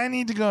 yeah, I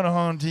need to go to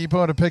Home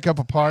Depot to pick up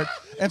a part.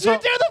 And so you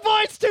do the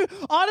voice too.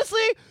 Honestly,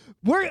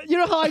 you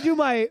know how I do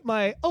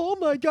my oh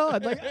my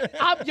God. Like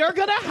you're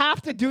going to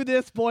have to do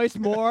this voice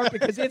more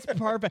because it's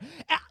perfect.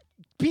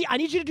 I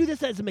need you to do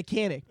this as a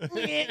mechanic.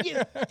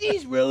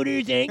 These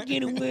rotors ain't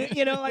gonna work.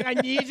 Like I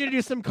need you to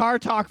do some car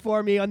talk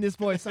for me on this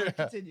voice. Sorry,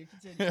 continue.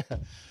 Yeah.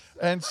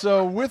 And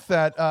so with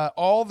that,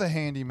 all the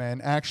handymen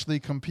actually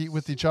compete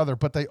with each other,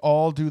 but they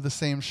all do the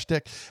same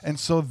shtick. And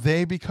so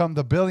they become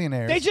the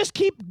billionaires. They just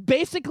keep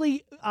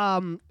basically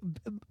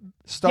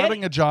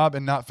starting a job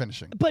and not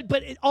finishing. But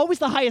always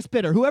the highest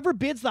bidder. Whoever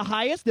bids the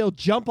highest, they'll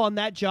jump on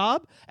that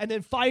job and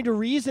then find a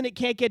reason it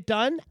can't get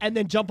done and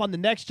then jump on the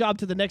next job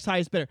to the next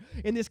highest bidder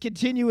in this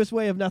continuous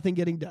way of nothing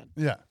getting done.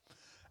 Yeah.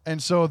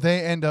 And so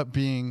they end up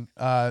being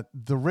the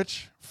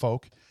rich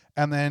folk.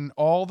 And then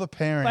all the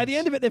parents... By the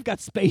end of it, they've got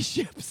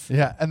spaceships.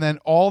 Yeah, and then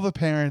all the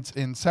parents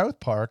in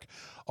South Park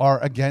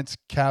are against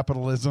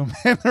capitalism,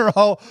 and they're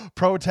all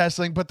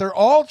protesting, but they're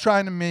all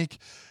trying to make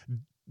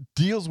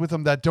deals with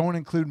them that don't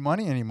include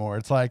money anymore.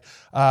 It's like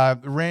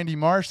Randy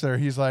Marsh there.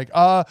 He's like,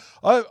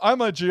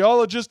 I'm a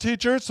geologist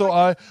teacher, so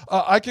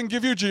I can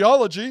give you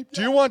geology.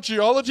 Do you want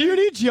geology? Do you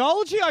need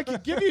geology? I can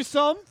give you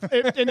some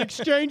in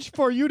exchange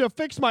for you to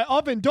fix my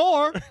oven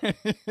door.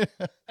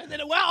 And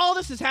then while all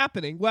this is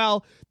happening,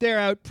 while they're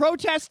out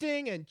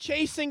protesting and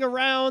chasing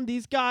around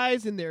these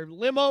guys in their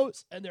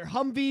limos and their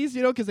Humvees,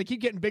 because they keep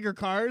getting bigger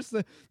cars.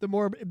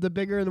 The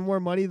bigger and the more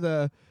money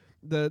the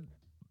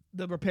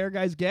repair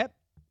guys get.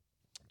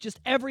 Just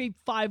every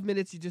 5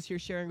 minutes, you just hear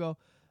Sharon go,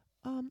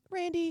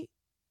 Randy,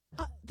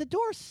 the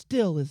door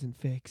still isn't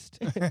fixed.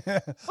 On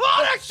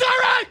it,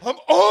 Sharon! I'm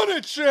on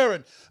it,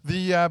 Sharon!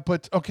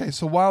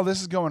 So while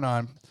this is going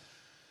on,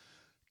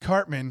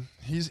 Cartman,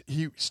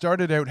 he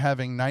started out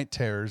having night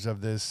terrors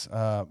of this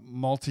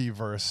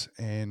multiverse,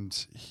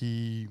 and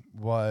he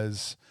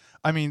was...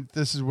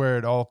 this is where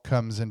it all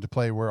comes into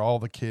play, where all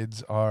the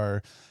kids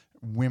are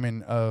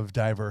women of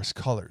diverse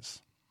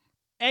colors.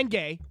 And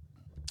gay.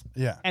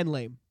 Yeah. And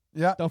lame.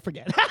 Yeah. Don't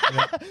forget.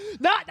 Yeah.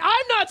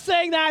 I'm not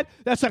saying that.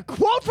 That's a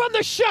quote from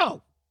the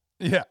show.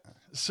 Yeah.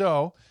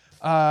 So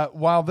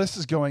while this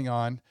is going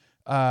on...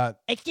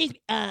 Excuse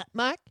me,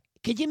 Mark,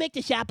 could you make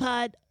the shop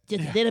pod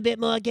just a little bit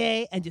more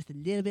gay and just a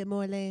little bit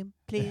more lame,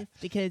 please?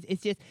 Because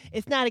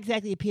it's not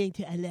exactly appealing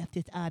to a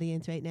leftist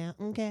audience right now,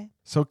 okay?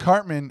 So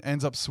Cartman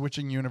ends up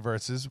switching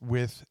universes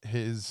with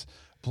his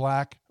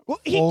black...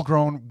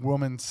 full-grown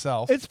woman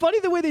self. It's funny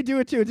the way they do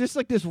it too. It's just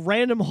like this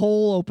random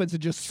hole opens and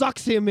just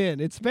sucks him in.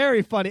 It's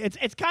very funny.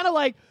 It's kind of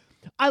like,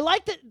 I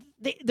like that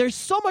there's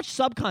so much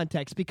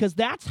subcontext because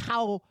that's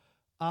how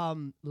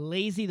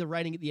lazy the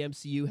writing at the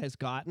MCU has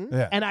gotten.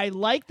 Yeah. And I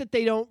like that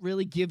they don't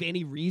really give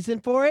any reason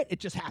for it. It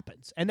just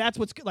happens. And that's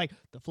what's like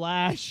The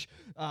Flash,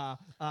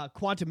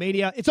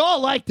 Quantumania. It's all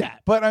like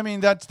that. But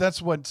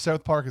that's what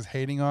South Park is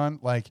hating on.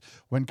 Like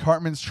when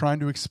Cartman's trying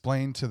to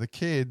explain to the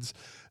kids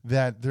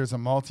that there's a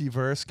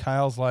multiverse,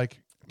 Kyle's like,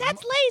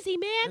 that's lazy,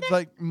 man. It's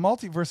like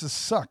multiverses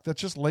suck.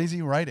 That's just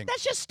lazy writing.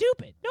 That's just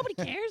stupid. Nobody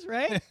cares,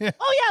 right? Yeah.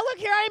 Oh, yeah, look,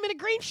 here I am in a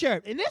green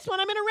shirt. In this one,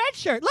 I'm in a red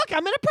shirt. Look,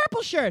 I'm in a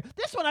purple shirt.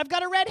 This one, I've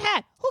got a red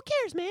hat. Who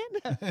cares,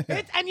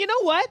 man? And you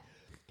know what?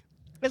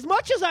 As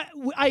much as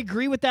I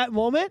agree with that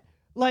moment,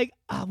 like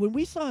when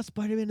we saw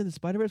Spider-Man in the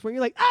Spider-Verse, where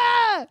you're like,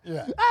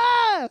 yeah.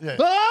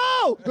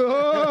 Oh,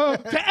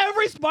 to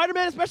every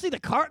Spider-Man, especially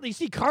you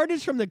see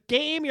Carnage from the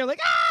game, you're like,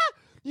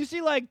 you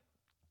see like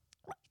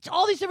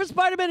all these different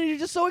Spider-Men, and you're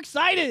just so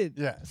excited.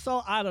 Yeah.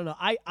 So I don't know.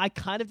 I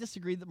kind of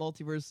disagree that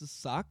multiverses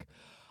suck.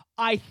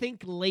 I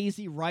think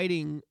lazy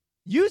writing,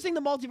 using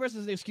the multiverse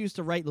as an excuse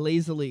to write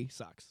lazily,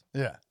 sucks.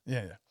 Yeah.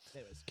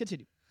 Anyways,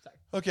 continue. Sorry.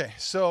 Okay,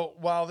 so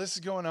while this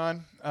is going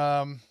on,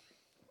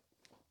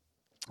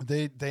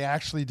 they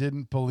actually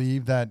didn't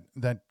believe that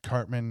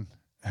Cartman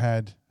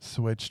had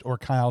switched, or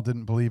Kyle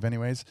didn't believe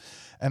anyways.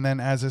 And then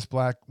as this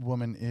black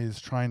woman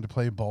is trying to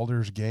play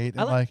Baldur's Gate,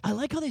 and I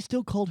like how they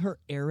still called her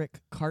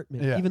Eric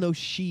Cartman, even though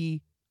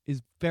she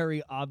is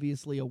very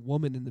obviously a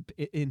woman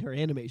in her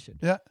animation.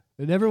 Yeah.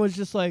 And everyone's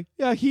just like,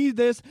 yeah, he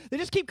this. They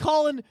just keep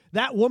calling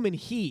that woman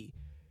he.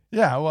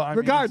 Yeah, well,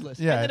 regardless.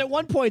 Yeah. And then at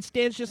one point,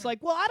 Stan's just like,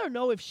 well, I don't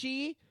know if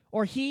she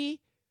or he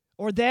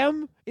or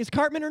them is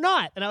Cartman or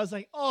not. And I was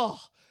like, oh,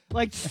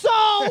 Like,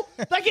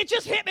 like it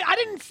just hit me. I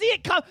didn't see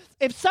it come.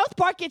 If South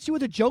Park gets you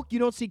with a joke you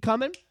don't see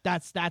coming,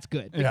 that's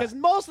good. Because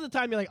most of the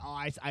time you're like,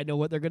 oh, I know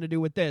what they're going to do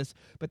with this.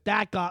 But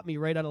that got me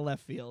right out of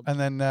left field. And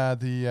then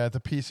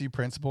the PC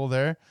principal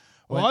there.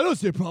 Well, I don't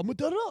see a problem with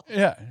that at all.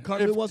 Yeah.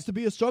 Cartman wants to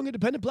be a strong,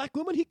 independent black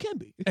woman. He can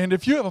be. And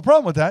if you have a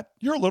problem with that,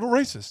 you're a little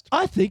racist.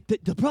 I think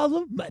that the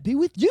problem might be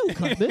with you,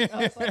 Cartman.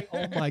 I was like,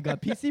 oh, my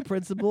God. PC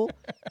principal.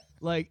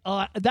 Like,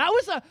 that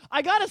was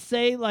I got to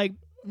say, like,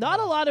 not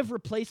a lot of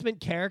replacement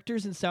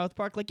characters in South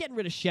Park. Like, getting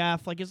rid of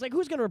Shaft. Like, it's like,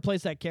 who's going to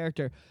replace that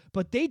character?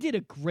 But they did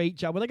a great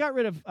job. When they got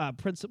rid of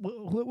Principal,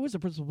 who was the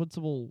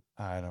principal?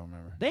 I don't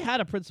remember. They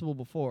had a principal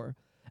before.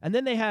 And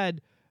then they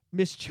had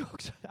Miss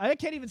Chokes. I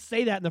can't even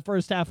say that in the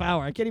first half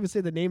hour. I can't even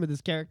say the name of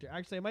this character.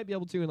 Actually, I might be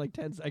able to in like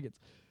 10 seconds.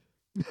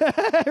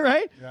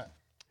 Right? Yeah.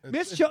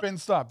 It's been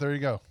stopped. There you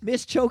go.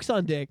 Miss Chokes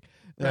on Dick.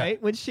 Right? Yeah.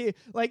 When she,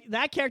 like,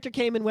 that character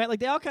came and went.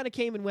 Like, they all kind of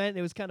came and went, and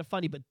it was kind of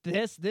funny. But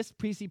this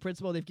PC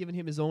principal, they've given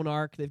him his own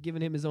arc. They've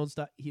given him his own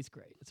stuff. He's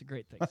great. It's a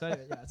great thing. So,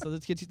 so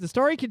let's get the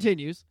story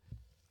continues.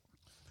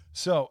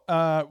 So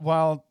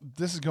while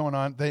this is going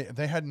on,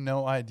 they had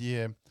no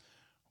idea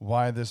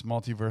why this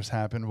multiverse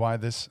happened, why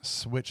this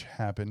switch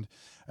happened.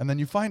 And then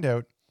you find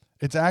out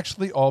it's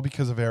actually all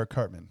because of Eric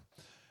Cartman.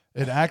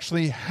 It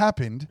actually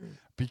happened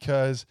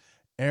because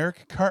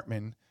Eric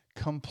Cartman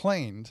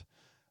complained.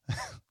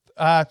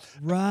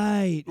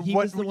 Right.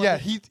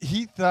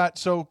 He thought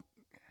so.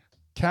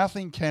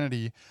 Kathleen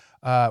Kennedy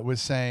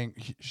was saying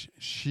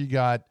she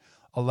got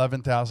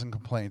 11,000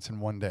 complaints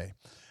in one day.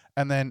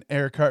 And then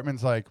Eric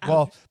Cartman's like,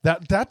 well,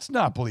 that's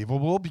not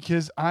believable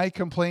because I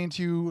complained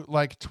to you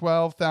like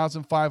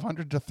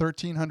 12,500 to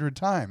 1,300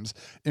 times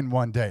in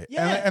one day.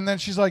 Yeah. And then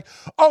she's like,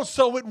 oh,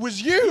 so it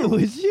was you. It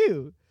was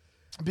you.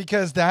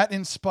 Because that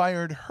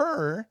inspired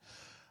her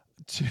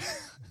to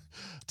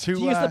use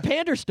the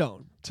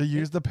Panderstone. To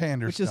use the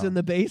Panderstone. Which is in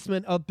the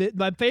basement of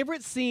my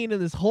favorite scene in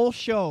this whole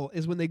show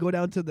is when they go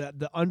down to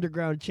the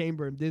underground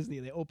chamber in Disney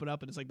and they open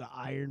up and it's like the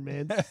Iron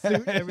Man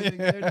suit, everything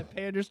there. The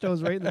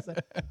Panderstone's right in the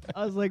side.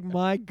 I was like,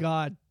 my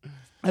God.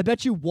 I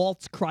bet you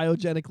Walt's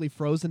cryogenically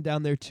frozen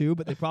down there too,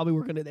 but they probably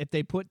were gonna if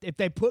they put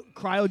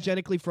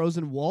cryogenically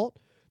frozen Walt,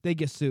 they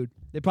get sued.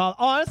 They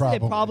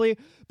probably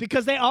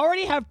because they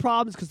already have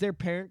problems because their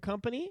parent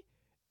company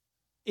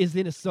is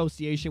in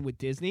association with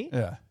Disney.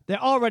 Yeah. They're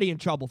already in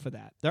trouble for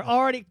that. They're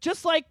already,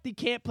 just like they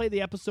can't play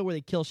the episode where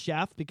they kill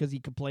Shaft because he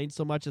complained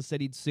so much and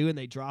said he'd sue and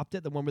they dropped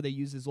it, the one where they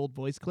use his old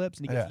voice clips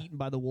and he gets eaten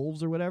by the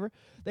wolves or whatever.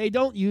 They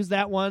don't use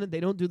that one. They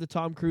don't do the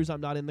Tom Cruise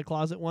I'm not in the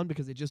closet one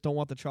because they just don't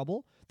want the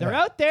trouble. They're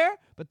out there,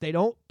 but they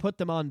don't put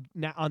them on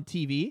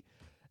TV.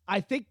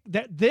 I think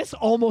that this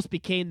almost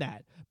became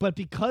that. But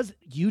because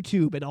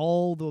YouTube and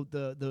all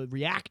the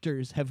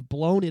reactors have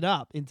blown it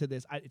up into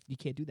this, you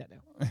can't do that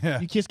now. Yeah.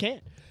 You just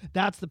can't.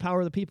 That's the power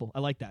of the people. I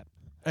like that.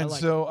 And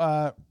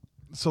so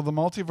the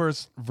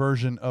multiverse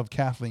version of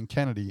Kathleen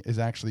Kennedy is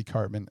actually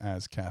Cartman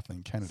as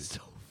Kathleen Kennedy.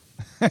 So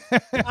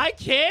I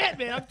can't,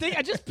 man.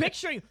 I'm just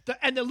picturing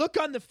the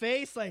look on the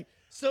face, like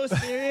so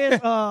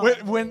serious.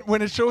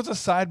 When it shows a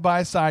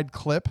side-by-side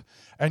clip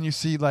and you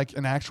see like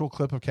an actual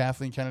clip of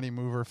Kathleen Kennedy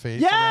move her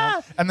face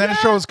around, and then it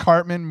shows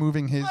Cartman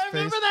moving his face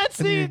remember that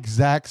in the scene.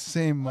 exact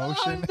same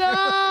motion.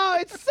 Oh, no,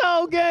 it's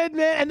so good,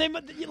 man. And they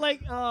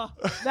like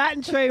that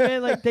and Trey,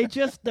 man, like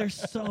they're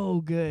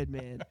so good,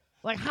 man.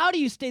 Like, how do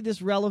you stay this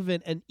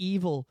relevant and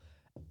evil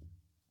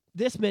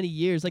this many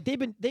years? Like they've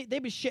been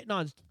shitting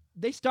on.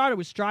 They started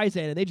with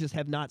Streisand and they just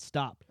have not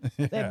stopped.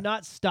 They have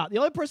not stopped. The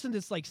only person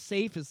that's like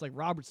safe is like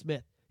Robert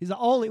Smith. He's the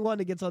only one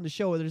that gets on the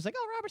show where they're just like,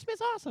 oh, Robert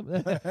Smith's awesome.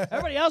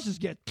 Everybody else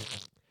just gets,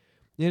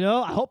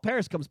 I hope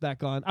Paris comes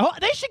back on.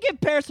 They should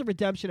give Paris a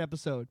redemption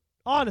episode.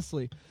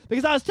 Honestly,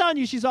 because I was telling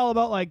you, she's all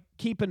about like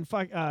keeping.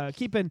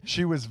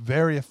 She was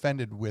very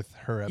offended with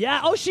her episode.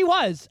 Yeah. Oh, she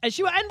was, and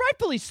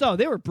rightfully so.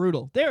 They were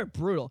brutal.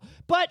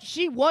 But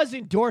she was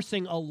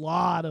endorsing a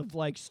lot of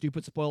like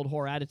stupid, spoiled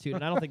whore attitude,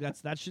 and I don't think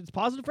that shit's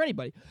positive for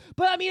anybody.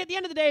 But I mean, at the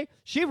end of the day,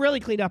 she really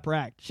cleaned up her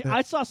act.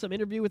 I saw some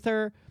interview with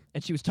her.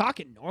 And she was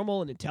talking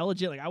normal and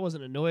intelligent. Like, I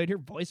wasn't annoyed. Her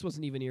voice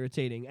wasn't even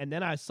irritating. And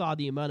then I saw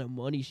the amount of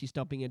money she's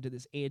dumping into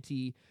this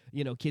kids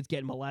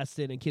getting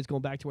molested and kids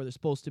going back to where they're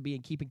supposed to be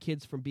and keeping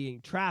kids from being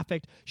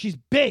trafficked. She's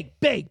big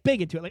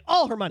into it. Like,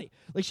 all her money.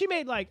 Like, she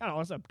made, like, I don't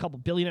know, it's a couple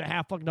 $1.5 billion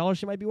fucking dollars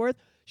she might be worth.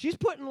 She's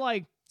putting,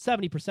 like,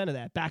 70% of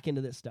that back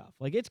into this stuff.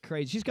 Like, it's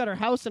crazy. She's got her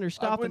house and her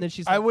stuff, and then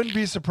she's like, I wouldn't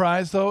be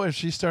surprised, though, if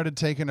she started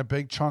taking a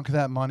big chunk of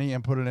that money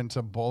and put it into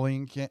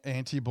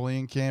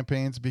anti-bullying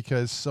campaigns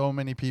because so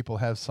many people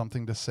have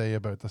something to say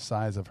about the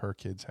size of her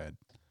kid's head.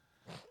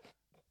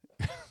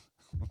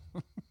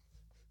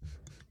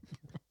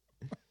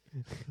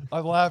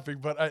 I'm laughing,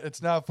 but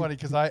it's not funny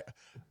because I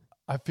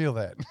feel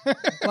that.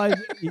 like,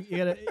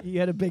 you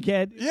had a big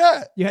head?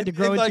 Yeah. You had to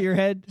grow into your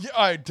head? Yeah,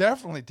 I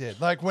definitely did.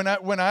 Like, when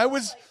I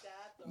was...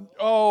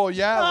 Oh,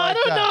 yeah. I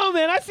don't know,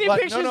 man. I see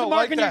pictures of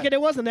Mark and your kid. It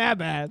wasn't that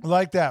bad.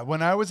 Like that.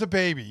 When I was a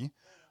baby,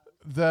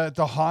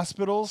 the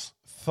hospitals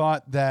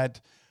thought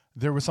that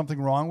there was something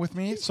wrong with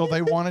me, so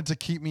they wanted to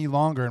keep me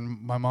longer.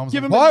 And my mom's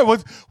like, why?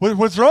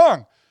 What's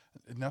wrong?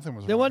 Nothing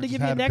was They wrong. wanted to It give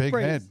just you a had neck big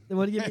brace. head. They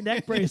wanted to give you a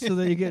neck brace so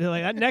that you get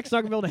like that neck's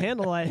not gonna be able to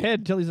handle that head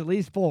until he's at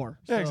least 4.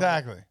 Yeah, So,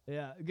 exactly.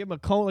 Yeah, give him a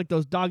cone like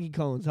those doggy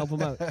cones. Help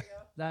him out.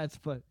 That's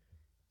fun.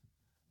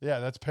 Yeah,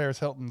 that's Paris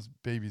Hilton's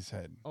baby's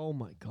head. Oh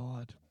my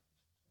god.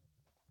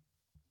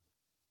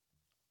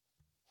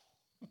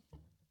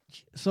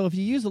 So if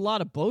you use a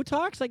lot of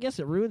Botox, I guess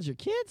it ruins your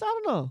kids.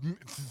 I don't know.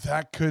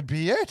 That could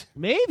be it.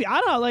 Maybe.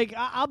 I don't know. Like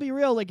I'll be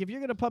real. Like if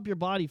you're gonna pump your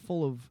body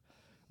full of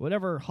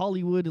whatever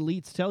Hollywood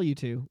elites tell you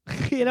to,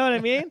 you know what I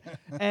mean?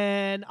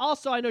 And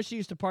also, I know she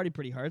used to party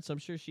pretty hard, so I'm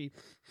sure she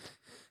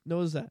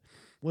knows that.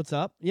 What's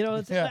up? You know,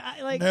 it's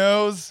like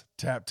nose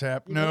tap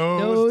tap,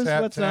 nose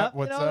tap what's tap, up?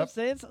 what's you know up? What I'm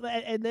saying? So,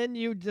 and then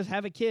you just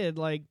have a kid.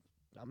 Like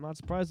I'm not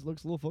surprised it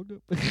looks a little fucked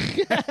up.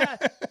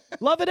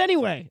 Love it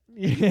anyway.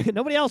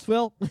 Nobody else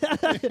will.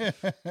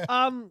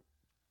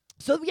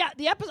 So yeah,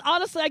 the episode.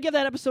 Honestly, I give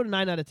that episode a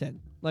 9 out of 10.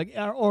 Like,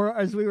 or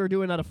as we were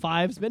doing out of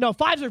 5s. No,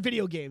 5s are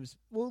video games.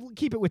 We'll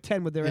keep it with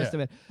 10 with the rest of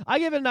it. I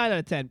give it a 9 out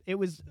of 10. It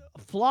was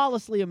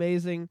flawlessly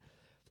amazing.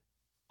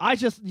 I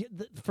just,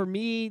 for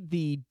me,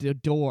 the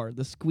door,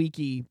 the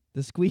squeaky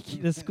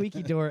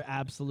door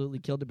absolutely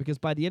killed it, because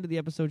by the end of the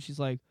episode, she's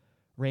like,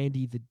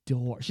 Randy, the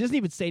door. She doesn't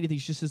even say anything.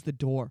 She just says the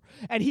door.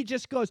 And he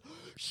just goes,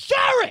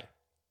 Sherry,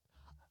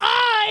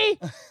 I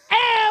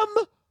am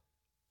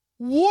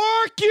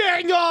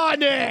working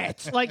on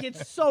it. Like,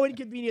 it's so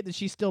inconvenient that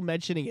she's still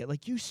mentioning it.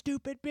 Like, you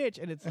stupid bitch.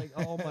 And it's like,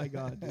 oh my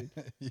God, dude.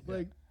 Yeah.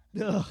 Like,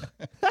 ugh.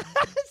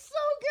 It's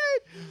so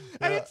good.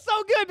 And it's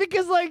so good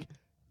because, like,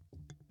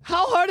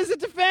 how hard is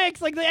it to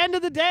fix? Like, the end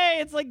of the day,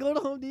 it's like, go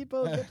to Home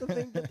Depot, get the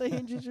thing, get the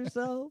hinges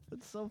yourself.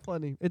 It's so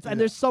funny. And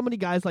there's so many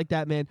guys like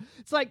that, man.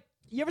 It's like,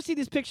 you ever see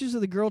these pictures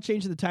of the girl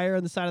changing the tire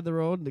on the side of the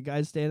road and the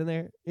guy's standing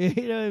there?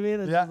 You know what I mean?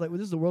 It's just like, well,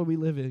 this is the world we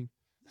live in.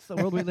 This is the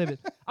world we live in.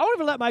 I won't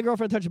even let my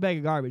girlfriend touch a bag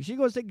of garbage. She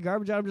goes take the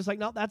garbage out. I'm just like,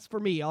 no, that's for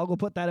me. I'll go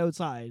put that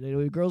outside. You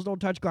know, girls don't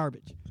touch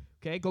garbage.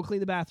 Okay, go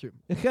clean the bathroom.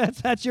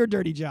 That's your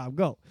dirty job.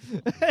 Go.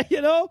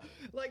 You know,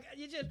 like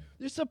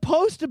you're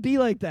supposed to be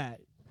like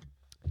that.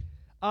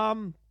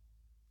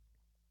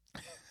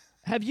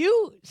 Have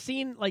you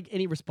seen like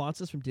any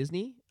responses from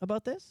Disney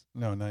about this?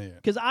 No, not yet.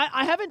 Because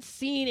I haven't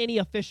seen any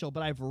official,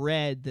 but I've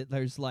read that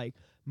there's like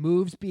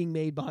moves being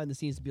made behind the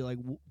scenes to be like,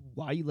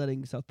 why are you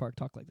letting South Park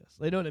talk like this?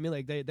 You know what I mean?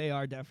 Like they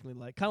are definitely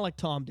like kind of like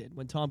Tom did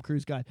when Tom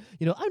Cruise got,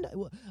 you know, I'm not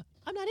in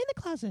the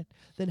closet.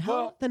 Then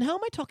how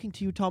am I talking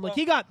to you, Tom? Like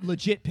he got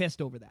legit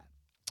pissed over that.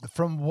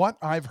 From what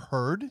I've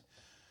heard,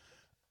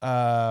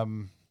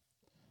 Rachel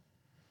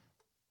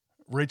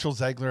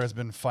Zegler has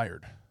been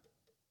fired.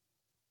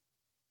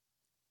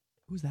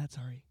 Who's that?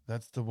 Sorry.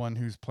 That's the one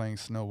who's playing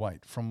Snow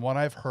White. From what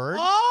I've heard,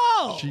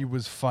 she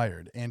was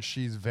fired, and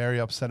she's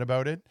very upset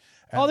about it.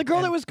 And, the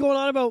girl that was going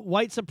on about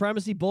white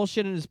supremacy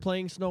bullshit and is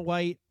playing Snow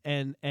White,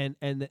 and then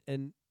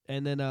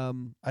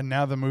and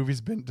now the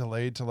movie's been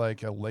delayed to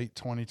like a late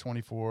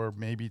 2024,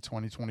 maybe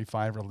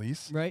 2025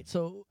 release. Right.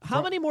 So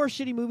how many more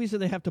shitty movies do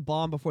they have to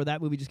bomb before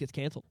that movie just gets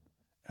canceled?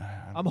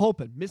 I'm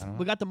hoping.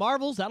 We got the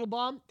Marvels, that'll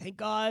bomb. Thank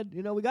God.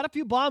 You know, we got a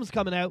few bombs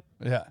coming out.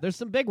 Yeah. There's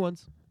some big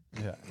ones.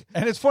 Yeah,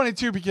 and it's funny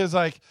too because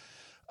like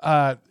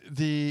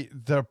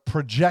the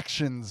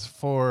projections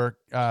for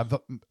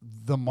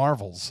the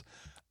Marvels,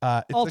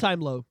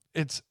 All-time low.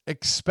 It's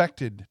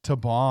expected to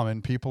bomb,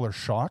 and people are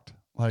shocked.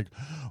 Like,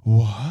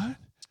 what?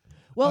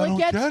 Well,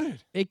 get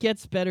it. It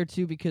gets better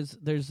too because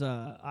there's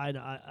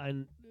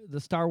the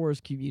Star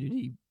Wars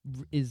community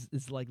is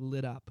like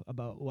lit up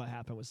about what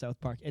happened with South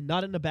Park, and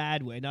not in a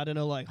bad way, not in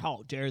a like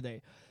how dare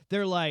they.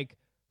 They're like,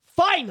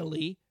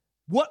 finally,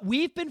 what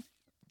we've been.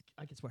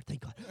 I can swear,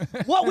 thank God.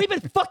 What we've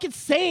been fucking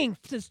saying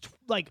since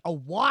like a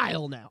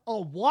while now.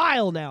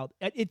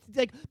 It's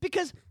like,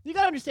 because you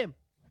gotta understand,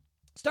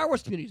 Star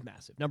Wars community is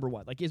massive. Number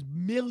one, like, is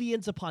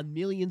millions upon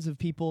millions of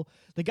people.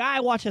 The guy I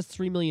watch has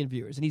 3 million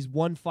viewers, and he's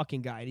one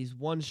fucking guy, and he's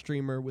one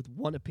streamer with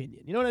one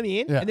opinion. You know what I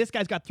mean? Yeah. And this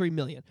guy's got 3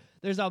 million.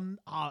 There's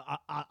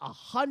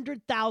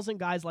 100,000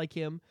 guys like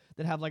him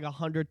that have like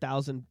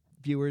 100,000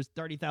 viewers,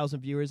 30,000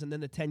 viewers, and then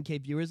the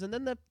 10K viewers, and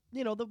then the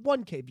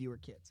 1K viewer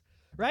kids,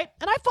 right?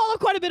 And I follow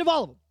quite a bit of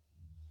all of them.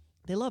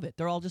 They love it.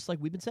 They're all just like,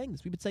 we've been saying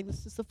this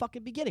since the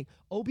fucking beginning.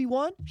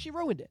 Obi-Wan, she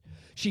ruined it.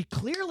 She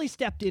clearly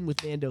stepped in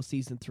with Mando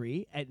season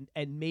 3 and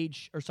made,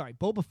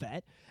 Boba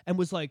Fett, and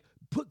was like,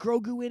 put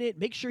Grogu in it,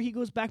 make sure he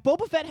goes back.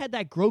 Boba Fett had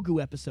that Grogu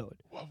episode.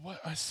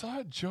 What I saw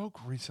a joke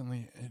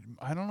recently.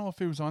 I don't know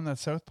if it was on that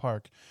South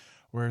Park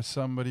where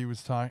somebody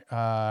was talking,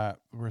 where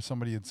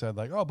somebody had said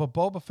like, "Oh, but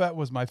Boba Fett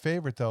was my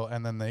favorite though,"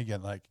 and then they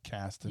get like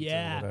cast into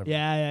whatever.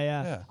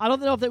 Yeah. I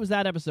don't know if it was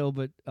that episode,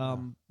 but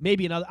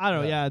maybe another. I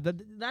don't know. Yeah,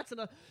 that's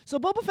enough. So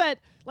Boba Fett,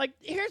 like,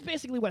 here's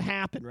basically what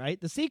happened.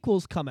 Right, the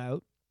sequels come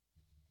out.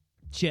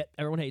 Shit,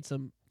 everyone hates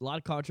them. A lot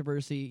of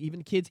controversy.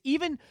 Even kids.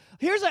 Even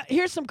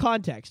here's some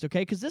context,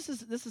 okay? Because this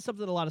is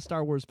something that a lot of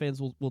Star Wars fans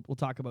will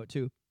talk about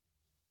too.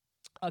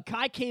 A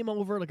guy came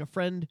over, like a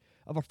friend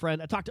of a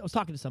friend. I was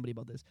talking to somebody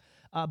about this.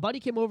 Buddy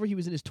came over. He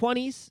was in his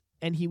 20s,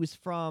 and he was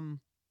from,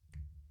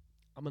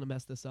 I'm going to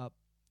mess this up,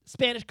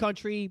 Spanish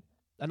country.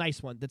 a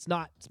nice one that's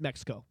not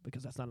Mexico,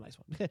 because that's not a nice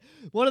one.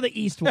 One of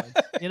the East ones,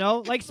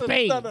 like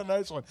Spain. That's not a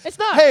nice one. It's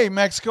not. Hey,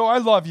 Mexico, I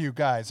love you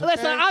guys. Okay?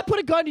 Listen, I put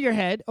a gun to your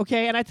head,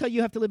 okay, and I tell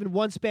you have to live in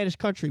one Spanish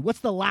country. What's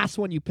the last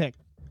one you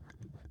picked?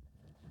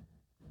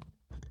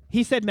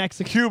 He said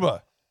Mexico.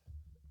 Cuba.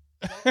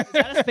 Is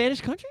that a Spanish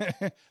country?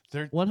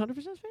 They're 100%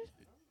 Spanish?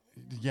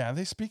 Yeah,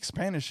 they speak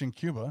Spanish in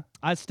Cuba.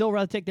 I'd still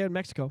rather take there in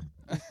Mexico.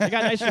 They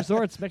got nice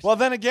resorts. Mexico. Well,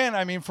 then again,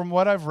 I mean, from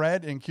what I've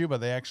read, in Cuba,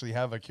 they actually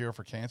have a cure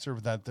for cancer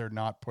that they're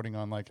not putting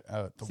on like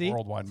the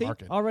worldwide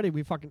market. Already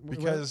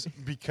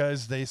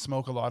because they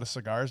smoke a lot of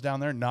cigars down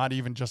there. Not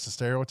even just a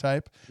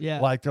stereotype. Yeah.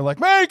 Like they're like,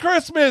 Merry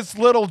Christmas,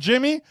 little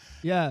Jimmy.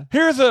 Yeah.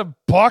 Here's a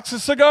box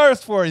of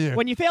cigars for you.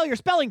 When you fail your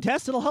spelling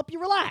test, it'll help you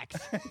relax.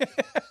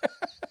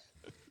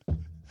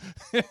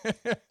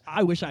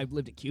 I wish I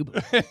lived in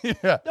Cuba.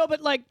 Yeah. No,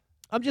 but like,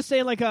 I'm just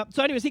saying, like,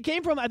 so anyways, he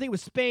came from, I think it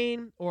was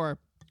Spain or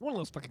one of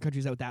those fucking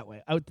countries out that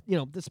way.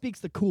 That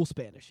speaks the cool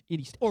Spanish.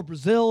 Or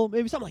Brazil,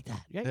 maybe something like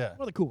that. Right? Yeah.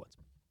 One of the cool ones.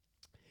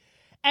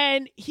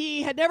 And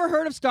he had never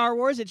heard of Star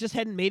Wars. It just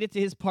hadn't made it to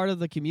his part of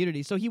the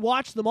community. So he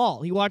watched them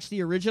all. He watched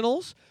the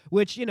originals,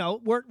 which,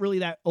 weren't really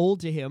that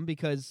old to him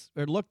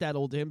or looked that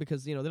old to him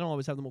because, they don't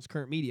always have the most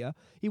current media.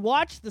 He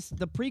watched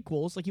the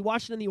prequels. Like, he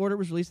watched it in the order it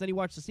was released, then he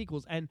watched the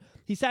sequels. And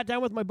he sat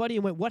down with my buddy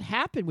and went, what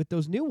happened with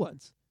those new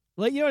ones?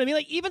 Like, you know what I mean?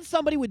 Like, even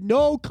somebody with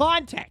no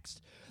context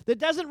that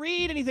doesn't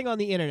read anything on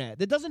the internet,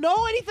 that doesn't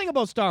know anything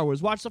about Star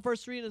Wars, watch the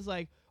first three and is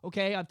like,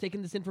 okay, I've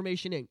taken this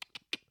information in.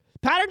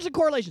 Patterns and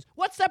correlations.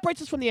 What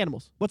separates us from the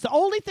animals? What's the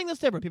only thing that's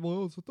different?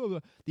 People,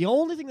 the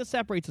only thing that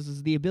separates us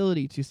is the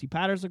ability to see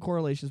patterns and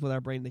correlations with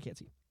our brain they can't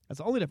see. That's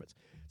the only difference.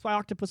 That's why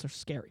octopus are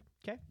scary,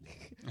 okay?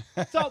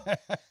 So,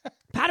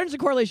 patterns and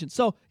correlations.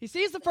 So, he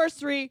sees the first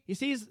three. He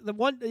sees the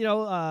one,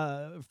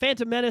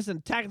 Phantom Menace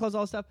and Attack of Clones,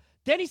 all that stuff.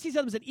 Then he sees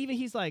others, and even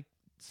he's like,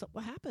 so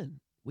what happened?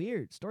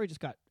 Weird. Story just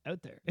got out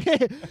there.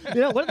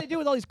 What do they do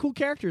with all these cool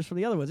characters from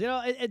the other ones?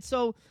 And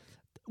so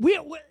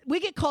we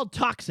get called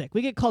toxic.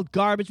 We get called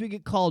garbage. We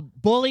get called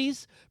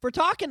bullies for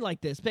talking like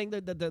this, saying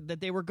that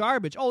they were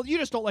garbage. Oh, you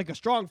just don't like a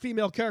strong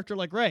female character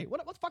like Rey.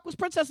 What the fuck was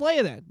Princess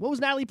Leia then? What was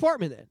Natalie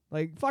Portman then?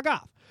 Like, fuck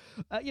off.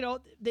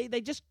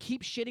 They just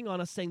keep shitting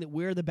on us saying that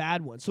we're the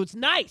bad ones. So it's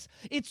nice.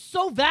 It's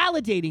so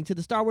validating to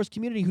the Star Wars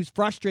community who's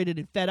frustrated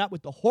and fed up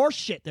with the horse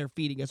shit they're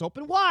feeding us.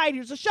 Open wide.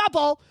 Here's a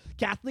shovel.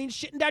 Kathleen's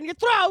shitting down your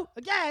throat.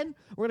 Again,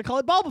 we're going to call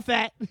it Boba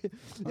Fett. And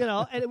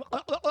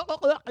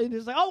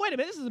it's like, oh, wait a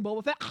minute. This isn't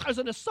Boba Fett. There's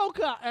an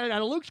Ahsoka and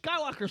a Luke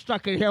Skywalker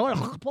stuck in here.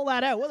 Pull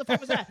that out. What the fuck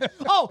was that?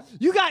 Oh,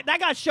 that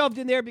got shoved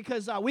in there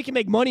because we can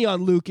make money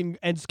on Luke, and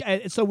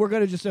so we're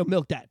going to just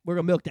milk that. We're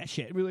going to milk that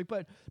shit. And we're like,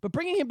 but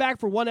bringing him back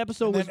for one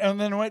episode was... And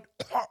then wait.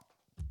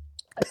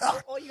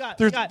 Oh, you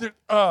got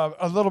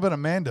a little bit of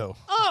Mando.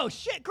 Oh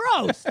shit!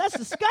 Gross. That's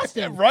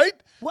disgusting. Right?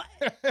 What?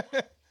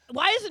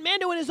 Why isn't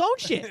Mando in his own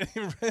shit?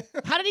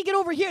 How did he get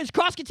over here? It's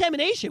cross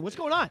contamination. What's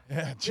going on?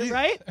 Yeah,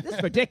 right? This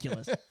is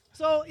ridiculous.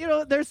 So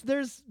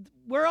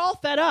we're all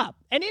fed up.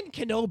 And in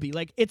Kenobi,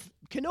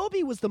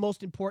 Kenobi was the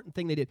most important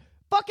thing they did.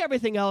 Fuck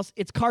everything else.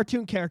 It's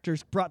cartoon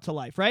characters brought to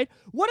life, right?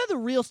 What do the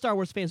real Star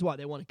Wars fans want?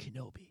 They wanted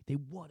Kenobi.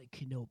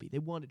 They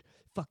wanted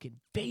fucking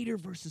Vader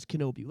versus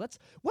Kenobi.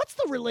 What's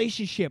the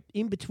relationship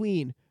in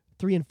between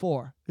 3 and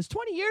 4? There's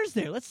 20 years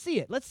there. Let's see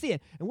it.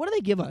 And what do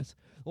they give us?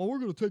 Oh, we're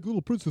going to take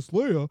little Princess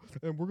Leia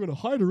and we're going to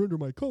hide her under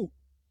my coat.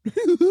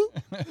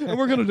 And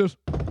we're going to just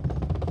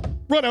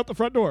run out the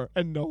front door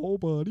and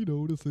nobody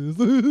notices.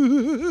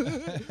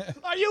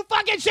 Are you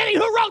fucking shitting?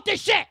 Who wrote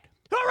this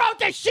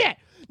shit?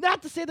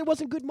 Not to say there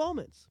wasn't good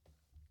moments.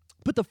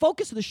 But the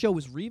focus of the show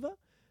was Reva,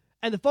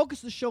 and the focus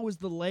of the show was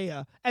the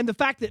Leia, and the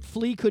fact that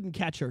Flea couldn't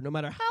catch her no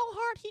matter how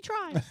hard he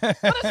tried.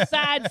 What a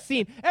sad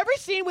scene. Every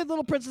scene with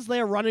little Princess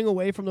Leia running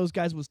away from those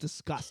guys was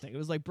disgusting. It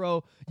was like,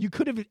 bro, you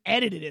could have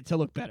edited it to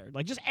look better.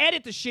 Like, just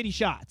edit the shitty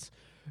shots.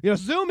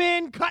 Zoom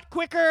in, cut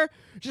quicker,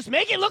 just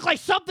make it look like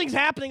something's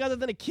happening other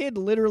than a kid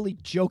literally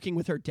joking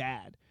with her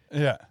dad.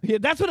 Yeah.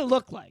 That's what it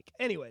looked like.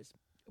 Anyways,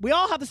 we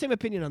all have the same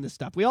opinion on this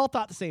stuff. We all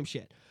thought the same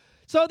shit.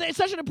 So it's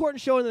such an important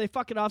show, and they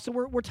fuck it off. So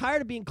we're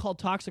tired of being called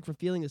toxic for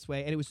feeling this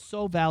way, and it was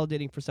so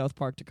validating for South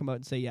Park to come out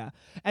and say, yeah.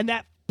 And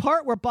that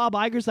part where Bob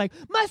Iger's like,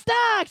 my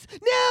stocks!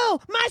 No!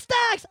 My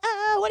stocks!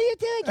 What are you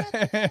doing,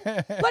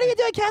 Kathleen? What are you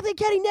doing, Kathleen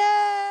Kenny? No!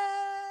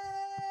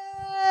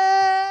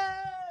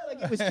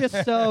 Like, it was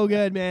just so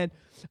good, man.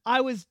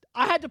 I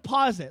had to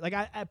pause it. Like,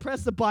 I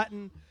pressed the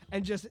button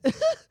and just,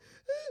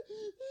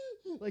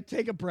 like,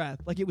 take a breath.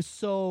 Like, it was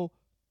so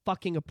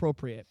fucking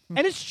appropriate.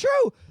 And it's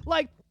true!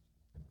 Like,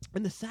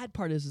 and the sad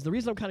part is the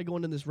reason I'm kind of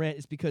going in this rant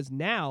is because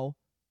now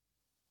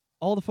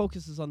all the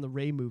focus is on the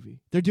Rey movie.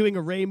 They're doing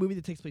a Rey movie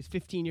that takes place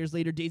 15 years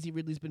later. Daisy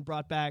Ridley's been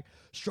brought back.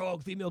 Strong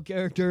female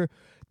character.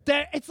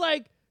 It's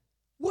like,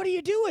 what are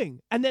you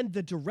doing? And then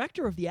the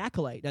director of The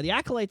Acolyte. Now, The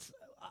Acolyte's,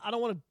 I don't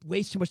want to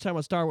waste too much time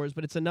on Star Wars,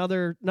 but it's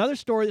another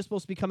story that's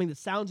supposed to be coming that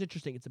sounds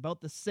interesting. It's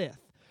about the Sith.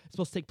 It's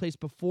supposed to take place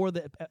before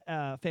the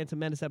Phantom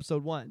Menace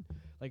Episode 1,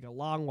 like a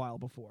long while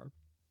before.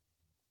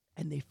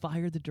 And they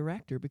fired the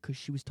director because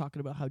she was talking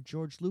about how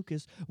George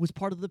Lucas was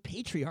part of the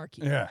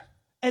patriarchy. Yeah.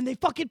 And they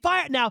fucking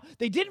fire. Now,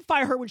 they didn't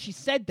fire her when she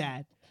said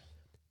that.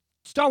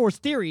 Star Wars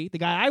Theory, the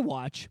guy I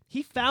watch,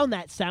 he found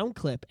that sound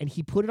clip and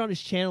he put it on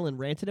his channel and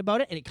ranted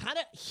about it. And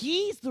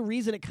he's the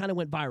reason it kind of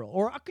went viral,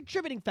 or a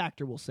contributing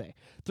factor, we'll say.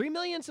 3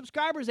 million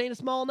subscribers ain't a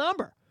small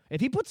number.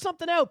 If he puts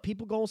something out,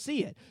 people gonna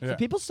see it. Yeah. So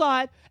people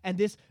saw it, and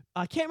this,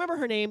 I can't remember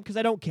her name because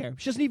I don't care.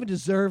 She doesn't even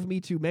deserve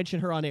me to mention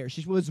her on air.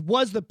 She was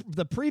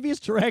the previous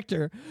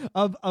director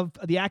of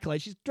The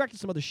Acolyte. She's directed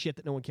some other shit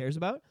that no one cares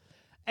about.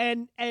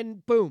 And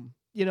boom.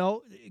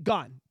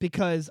 Gone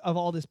because of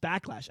all this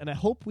backlash. And I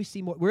hope we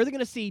see more. We're either going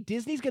to see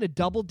Disney's going to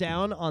double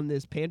down on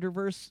this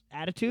Panderverse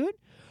attitude,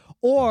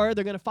 or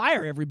they're going to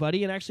fire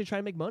everybody and actually try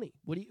to make money.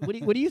 What do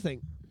you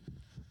think?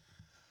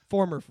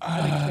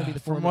 I think it's going to be the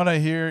former. From what I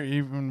hear,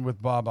 even with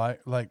Bob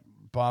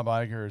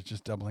Iger is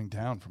just doubling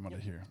down. From what I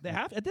hear, they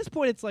have at this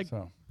point. It's like.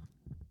 So.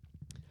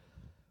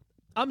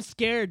 I'm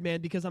scared, man,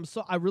 because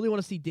I really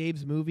want to see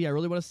Dave's movie. I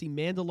really want to see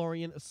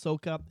Mandalorian,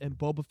 Ahsoka, and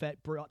Boba Fett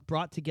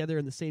brought together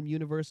in the same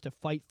universe to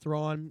fight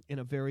Thrawn in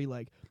a very,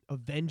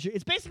 Avenger.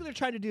 It's basically they're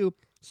trying to do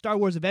Star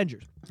Wars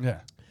Avengers. Yeah.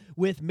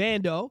 With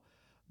Mando,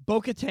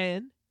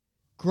 Bo-Katan,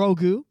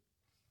 Grogu,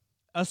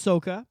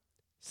 Ahsoka,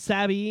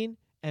 Sabine,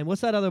 and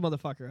what's that other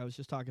motherfucker I was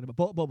just talking about?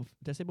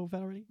 Did I say Boba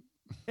Fett already?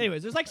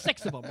 Anyways, there's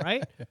 6 of them,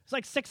 right?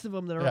 It's 6 of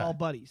them that are all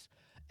buddies.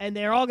 And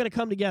they're all going to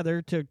come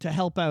together to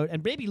help out.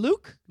 And maybe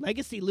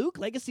Legacy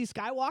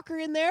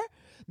Skywalker in there.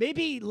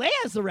 Maybe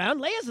Leia's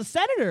around. Leia's a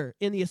senator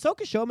in the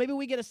Ahsoka show. Maybe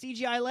we get a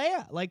CGI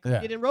Leia like we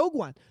did in Rogue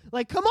One.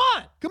 Come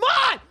on.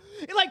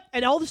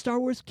 And all the Star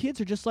Wars kids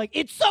are just like,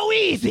 it's so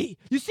easy.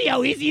 You see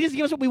how easy it is to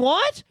give us what we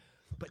want?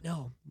 But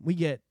no, we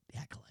get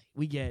Acolyte.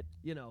 We get,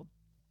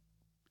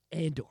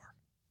 Andor.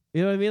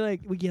 You know what I mean?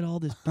 We get all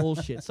this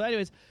bullshit. So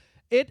anyways...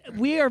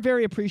 We are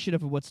very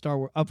appreciative of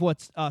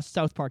what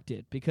South Park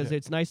did, because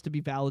it's nice to be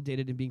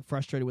validated and being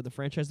frustrated with a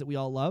franchise that we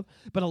all love.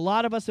 But a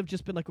lot of us have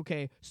just been like,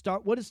 okay,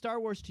 what is Star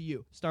Wars to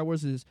you? Star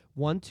Wars is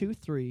 1, 2,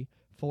 3,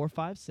 4,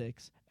 5,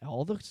 6,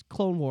 all the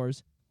Clone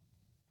Wars.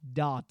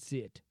 That's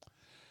it.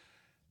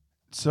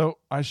 So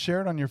I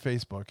shared on your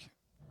Facebook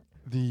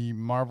the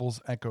Marvel's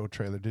Echo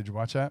trailer. Did you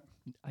watch that?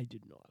 I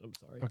did not. I'm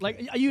sorry.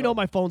 Okay.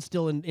 My phone's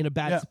still in a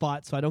bad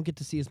spot, so I don't get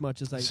to see as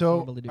much as I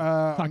normally do.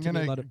 I'm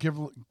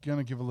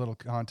gonna give a little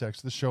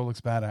context. The show looks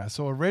badass.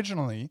 So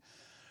originally,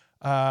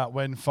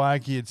 when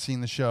Feige had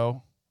seen the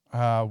show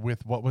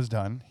with what was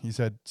done, he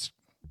said,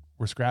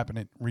 "We're scrapping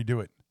it.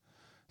 Redo it."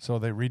 So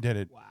they redid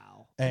it.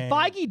 Wow. And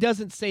Feige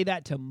doesn't say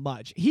that to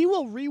much. He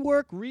will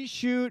rework,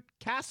 reshoot,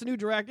 cast a new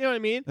director. You know what I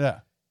mean? Yeah.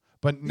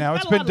 But now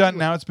it's been done.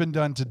 Now it's been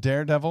done to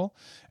Daredevil,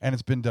 and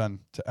it's been done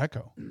to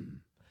Echo.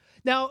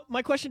 Now,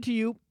 my question to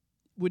you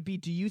would be,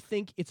 do you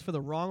think it's for the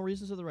wrong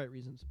reasons or the right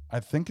reasons? I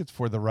think it's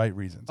for the right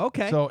reasons.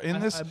 Okay. So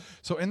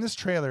in this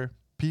trailer,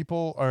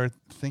 people are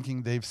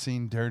thinking they've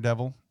seen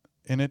Daredevil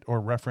in it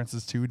or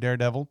references to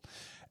Daredevil,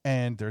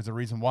 and there's a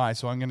reason why.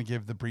 So I'm going to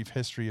give the brief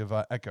history of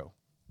Echo.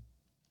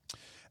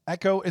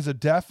 Echo is a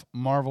deaf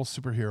Marvel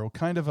superhero,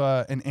 kind of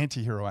an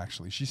anti-hero,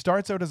 actually. She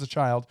starts out as a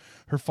child.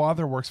 Her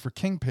father works for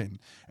Kingpin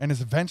and is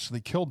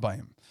eventually killed by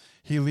him.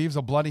 He leaves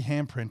a bloody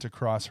handprint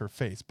across her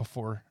face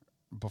before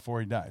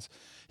he dies.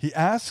 He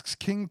asks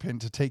Kingpin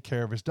to take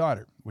care of his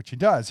daughter, which he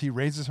does. He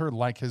raises her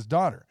like his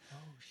daughter.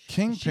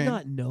 Kingpin, did she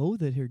not know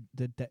that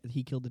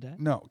he killed the dad?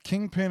 No.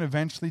 Kingpin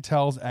eventually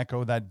tells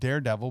Echo that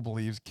Daredevil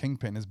believes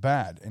Kingpin is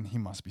bad and he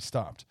must be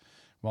stopped.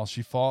 While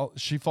she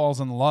falls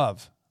in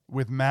love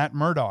with Matt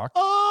Murdock.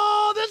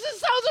 Oh,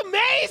 sounds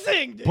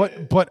amazing,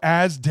 dude. But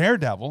as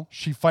Daredevil,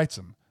 she fights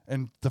him.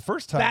 And the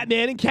first time,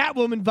 Batman and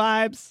Catwoman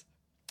vibes.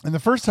 And the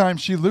first time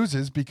she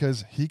loses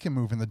because he can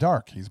move in the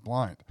dark. He's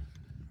blind.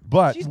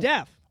 But she's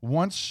deaf.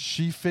 Once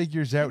she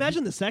figures out...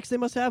 Imagine the sex they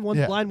must have.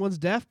 One's blind, one's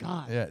deaf.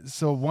 God. Yeah.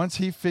 So once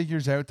he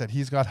figures out that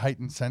he's got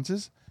heightened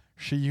senses,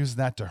 she uses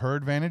that to her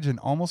advantage and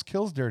almost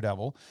kills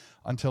Daredevil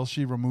until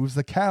she removes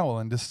the cowl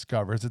and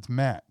discovers it's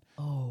Matt.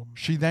 Oh.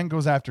 She then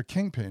goes after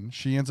Kingpin.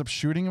 She ends up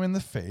shooting him in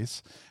the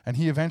face, and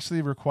he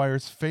eventually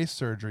requires face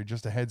surgery,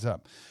 just a heads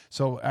up.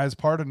 So as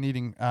part of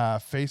needing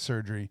face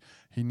surgery,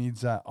 he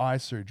needs eye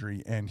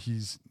surgery, and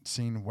he's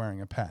seen wearing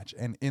a patch.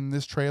 And in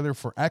this trailer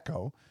for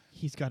Echo...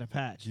 He's got a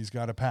patch.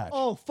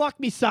 Oh, fuck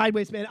me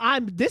sideways, man.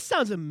 This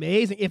sounds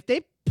amazing. If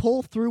they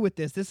pull through with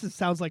this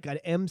sounds like an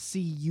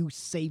MCU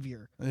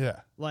savior.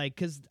 Yeah.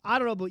 Because I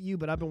don't know about you,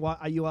 but I've been.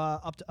 Are you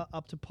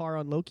up to par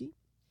on Loki?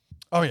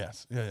 Oh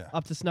yes, yeah.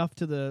 Up to snuff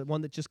to the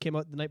one that just came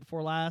out the night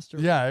before last. Or?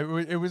 Yeah,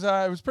 it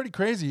was pretty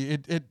crazy.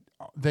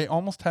 They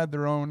almost had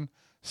their own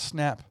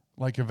snap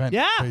event.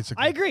 Yeah,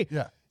 basically. I agree.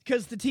 Yeah.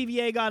 Because the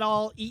TVA got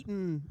all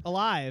eaten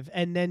alive,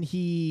 and then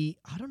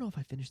I don't know if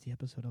I finished the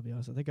episode, I'll be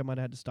honest. I think I might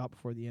have had to stop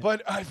before the end.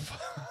 But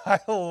I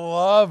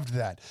loved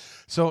that.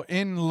 So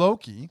in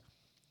Loki,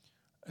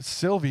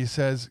 Sylvie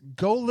says,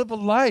 go live a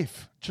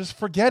life. Just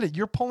forget it.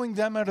 You're pulling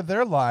them out of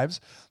their lives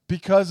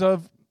because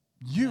of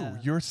you. Yeah.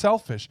 You're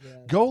selfish. Yeah.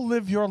 Go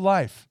live your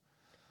life.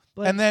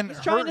 But and then he's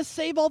trying to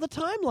save all the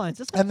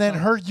timelines. And then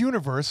her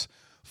universe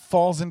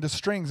falls into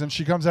strings, and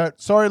she comes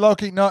out, sorry,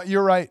 Loki, no,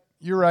 you're right.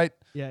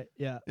 Yeah.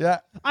 Yeah.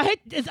 I'm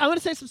going to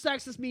say some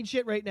sexist mean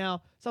shit right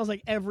now. Sounds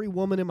like every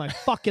woman in my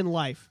fucking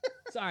life.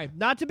 Sorry,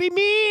 not to be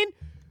mean.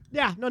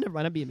 Yeah, no, never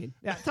mind. I'm being mean.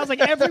 Yeah, it sounds like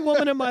every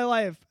woman in my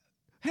life.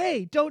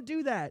 Hey, don't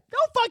do that.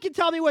 Don't fucking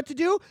tell me what to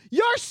do.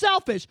 You're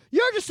selfish.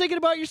 You're just thinking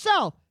about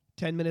yourself.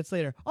 10 minutes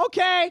later.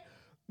 Okay,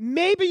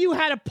 maybe you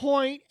had a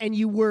point and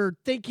you were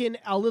thinking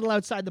a little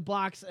outside the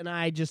box and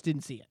I just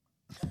didn't see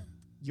it.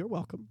 You're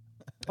welcome.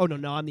 Oh,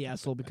 no, I'm the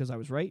asshole because I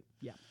was right.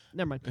 Yeah,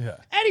 never mind. Yeah.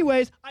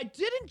 Anyways, I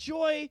did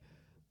enjoy...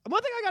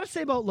 One thing I got to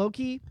say about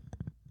Loki,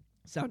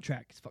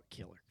 soundtrack is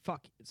killer.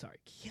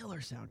 Killer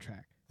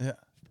soundtrack. Yeah.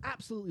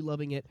 Absolutely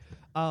loving it.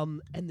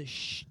 And the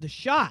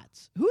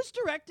shots. Who's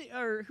directing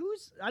or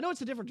who's? I know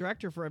it's a different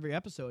director for every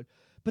episode,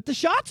 but the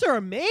shots are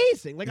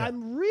amazing. Like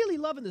I'm really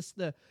loving this.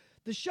 The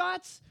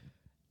shots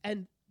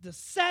and the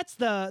sets.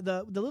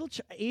 The little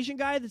Asian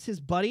guy that's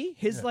his buddy.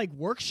 His like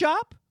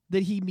workshop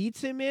that he meets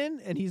him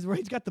in, and he's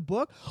got the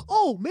book.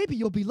 Oh, maybe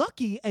you'll be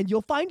lucky and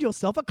you'll find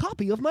yourself a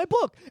copy of my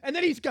book. And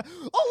then he's got,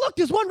 oh, look,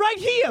 there's one right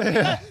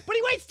here. But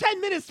he waits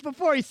 10 minutes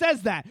before he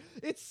says that.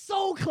 It's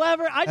so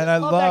clever. I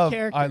love that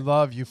character. I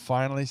love you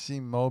finally see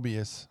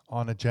Mobius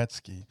on a jet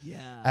ski. Yeah.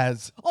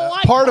 As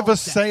I part of a called that.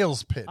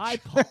 sales pitch. I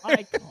called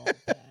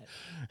that.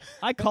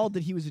 I called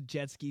that he was a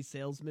jet ski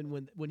salesman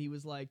when he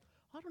was like,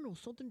 I don't know,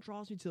 something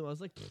draws me to him. I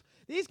was like,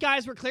 these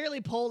guys were clearly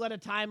pulled out of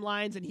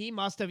timelines, and he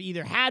must have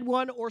either had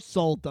one or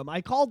sold them.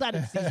 I called that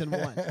in season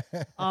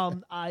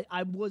 1.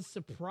 I was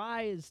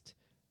surprised.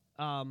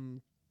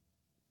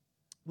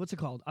 What's it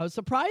called? I was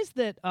surprised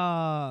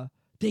that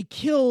they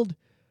killed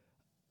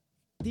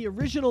the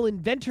original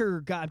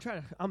inventor guy.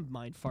 I'm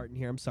mind farting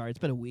here. I'm sorry. It's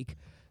been a week.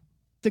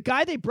 The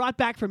guy they brought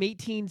back from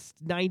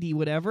 1890,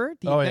 whatever,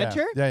 the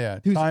inventor.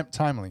 Yeah.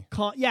 Timely.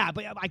 But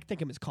I think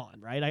him as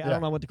Khan, right? I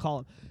don't know what to call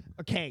him.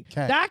 Okay,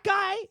 that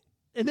guy,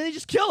 and then they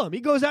just kill him. He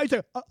goes out, he's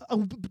like,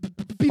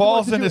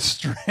 falls in a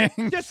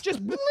string. Just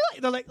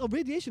they're like, oh,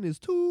 radiation is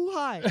too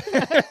high.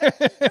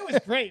 It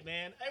was great,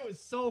 man. It was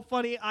so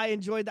funny. I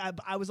enjoyed that.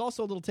 I was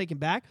also a little taken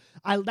back.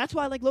 That's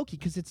why I like Loki,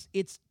 because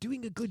it's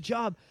doing a good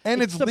job.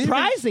 And it's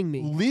surprising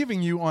me.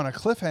 Leaving you on a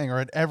cliffhanger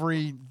at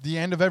the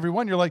end of every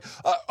one. You're like,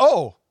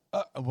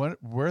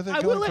 where are they going from here?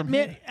 I will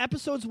admit,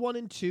 episodes 1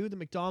 and 2, the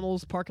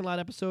McDonald's parking lot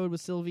episode with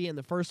Sylvie, and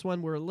the first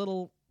one were a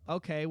little,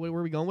 okay, where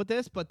are we going with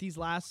this? But these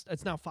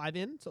it's now 5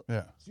 in. So,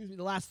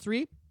 the last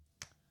 3,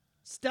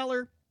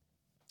 stellar,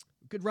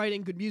 good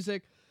writing, good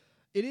music.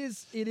 It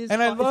is.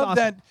 And I love awesome.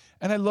 that.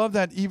 And I love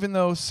that even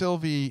though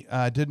Sylvie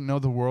didn't know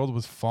the world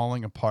was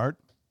falling apart,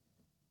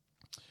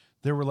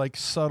 there were like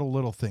subtle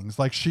little things.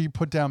 Like she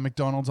put down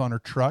McDonald's on her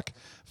truck,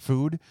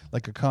 food,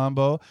 like a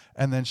combo,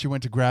 and then she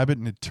went to grab it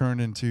and it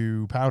turned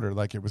into powder,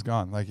 like it was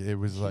gone. Like it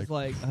was She's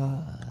like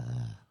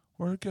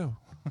where'd it go?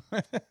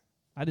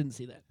 I didn't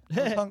see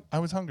that. I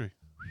was hungry.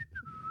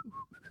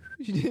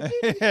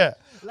 Yeah,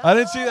 I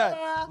didn't see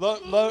that.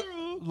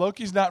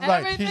 Loki's not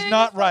right. He's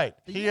not right.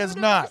 He is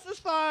not. The universe is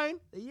fine.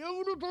 The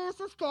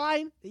universe is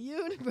fine. The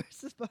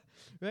universe is fine.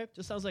 Right?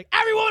 Just sounds like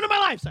every woman in my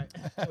life. Sorry.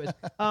 Anyways,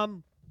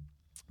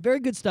 very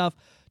good stuff.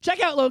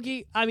 Check out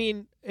Loki. I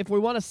mean, if we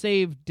want to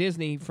save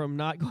Disney from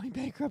not going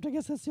bankrupt, I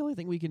guess that's the only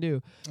thing we can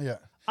do. Yeah.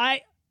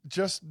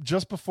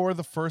 Just before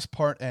the first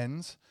part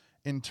ends,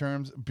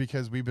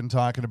 because we've been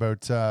talking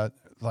about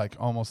like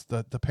almost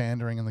the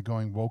pandering and the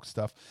going woke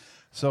stuff.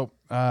 So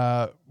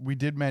we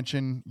did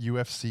mention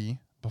UFC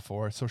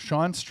before. So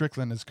Sean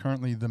Strickland is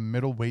currently the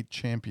middleweight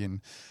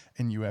champion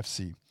in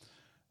UFC.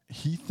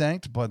 He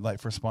thanked Bud Light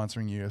for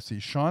sponsoring UFC.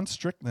 Sean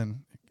Strickland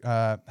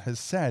has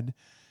said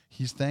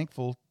he's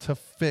thankful to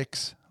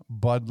fix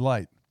Bud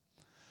Light,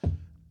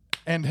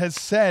 and has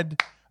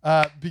said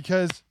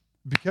because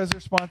they're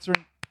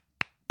sponsoring.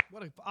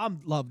 I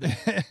love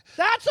that.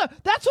 That's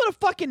what a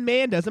fucking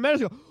man does. A man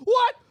doesn't go,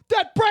 what?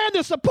 That brand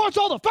that supports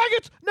all the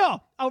faggots?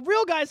 No, a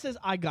real guy says,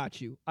 I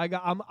got you.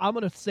 I'm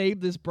gonna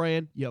save this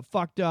brand. You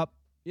fucked up.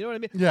 You know what I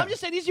mean? Yeah. I'm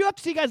just saying these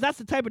UFC guys. That's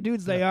the type of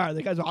dudes they are.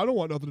 The guys, I don't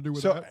want nothing to do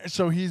with that.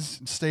 So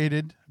he's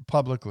stated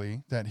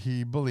publicly that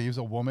he believes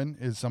a woman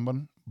is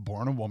someone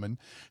born a woman.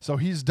 So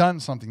he's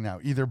done something now.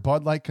 Either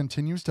Bud Light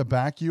continues to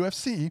back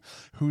UFC,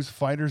 whose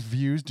fighters'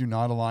 views do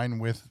not align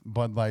with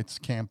Bud Light's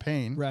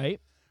campaign, right,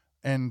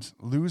 and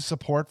lose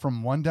support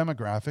from one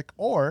demographic,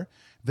 or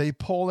they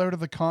pull out of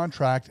the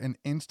contract and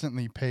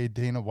instantly pay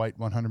Dana White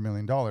 $100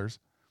 million,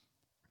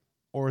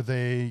 or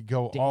they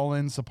go all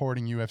in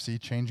supporting UFC,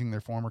 changing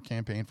their former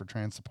campaign for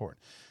trans support.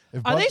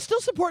 Are they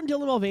still supporting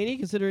Dylan Mulvaney,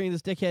 considering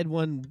this dickhead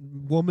won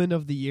Woman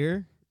of the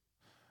Year?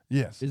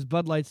 Yes. Is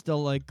Bud Light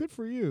still like, good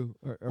for you?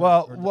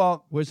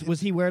 Well,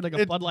 was he wearing like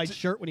a Bud Light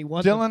shirt when he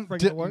won Dylan?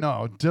 the award?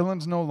 No,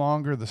 Dylan's no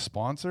longer the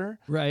sponsor,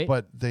 right?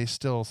 But they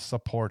still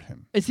support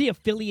him. Is he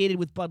affiliated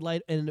with Bud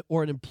Light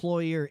or an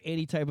employer,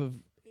 any type of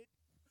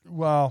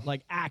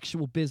like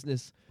actual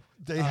business?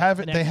 They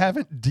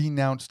haven't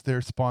denounced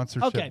their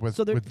sponsorship. Okay, with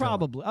so they're with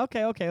probably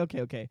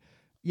Dylan. okay.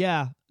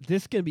 Yeah,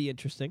 this is gonna be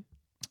interesting.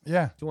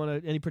 Yeah. Do you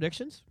want any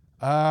predictions?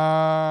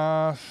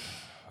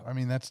 I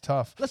mean, that's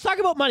tough. Let's talk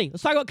about money.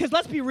 Because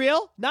let's be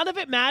real, none of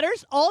it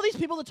matters. All these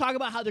people that talk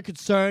about how they're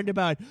concerned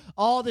about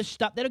all this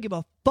stuff, they don't give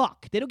a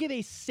fuck. They don't give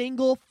a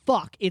single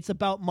fuck. It's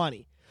about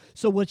money.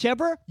 So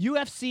whichever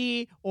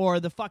UFC or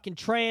the fucking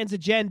trans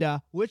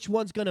agenda, which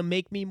one's going to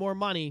make me more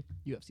money?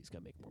 UFC's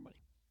going to make more money.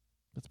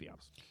 Let's be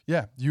honest.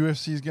 Yeah,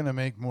 UFC's going to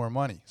make more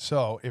money.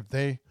 So if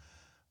they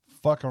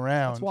fuck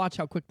around. Let's watch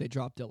how quick they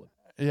drop Dylan.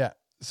 Yeah.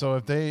 So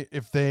if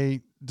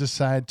they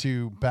decide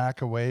to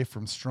back away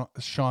from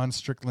Sean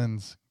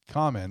Strickland's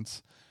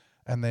comments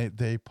and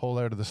they pull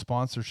out of the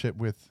sponsorship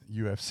with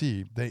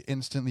UFC, they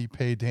instantly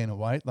pay Dana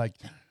White. Like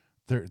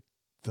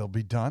they'll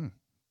be done.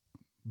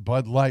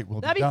 Bud Light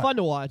will That'd be be done. fun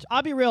to watch.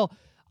 I'll be real.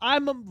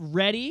 I'm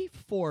ready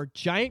for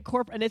giant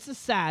and it's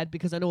just sad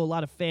because I know a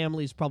lot of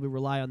families probably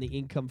rely on the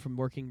income from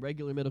working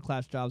regular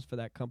middle-class jobs for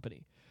that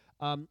company.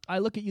 I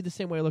look at you the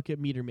same way I look at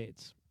meter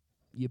maids.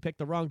 You picked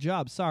the wrong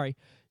job. Sorry.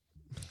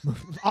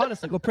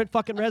 Honestly, go print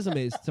fucking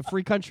resumes. It's a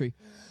free country.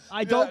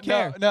 I don't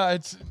care. No,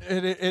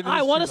 it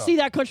I want to see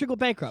that country go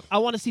bankrupt. I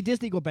want to see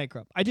Disney go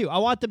bankrupt. I do. I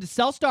want them to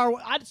sell Star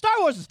Wars. Star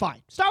Wars is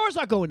fine. Star Wars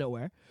not going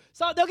nowhere.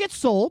 So they'll get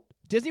sold.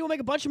 Disney will make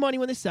a bunch of money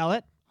when they sell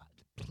it.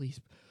 Please.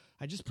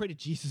 I just pray to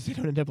Jesus they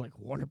don't end up like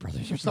Warner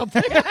Brothers or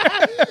something. Oh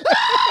my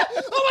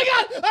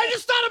God! I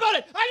just thought about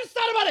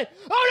it.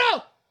 Oh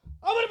no!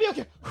 I'm gonna be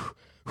okay.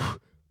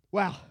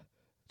 Wow.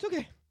 It's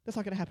okay. That's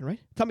not gonna happen, right?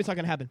 Tell me it's not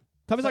gonna happen.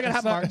 Tell me it's not gonna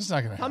happen, Mark. It's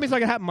not gonna happen. Tell me it's not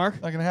gonna happen,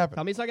 Mark. Not gonna happen.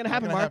 Tell me it's not gonna Not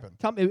happen, gonna Mark. happen.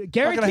 Tell me.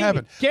 Guarantee me.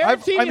 happen.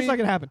 Guarantee me I it's mean, not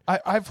gonna happen.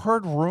 I've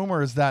heard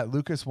rumors that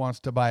Lucas wants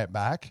to buy it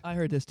back. I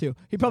heard this too.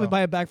 He'd probably No.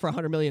 buy it back for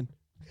 $100 million.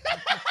 Am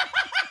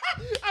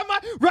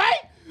I right?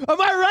 Am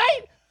I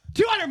right?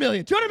 $200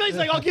 million. $200 million is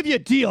like, I'll give you a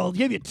deal. I'll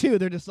give you two.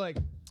 They're just like,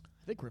 I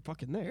think we're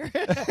fucking there.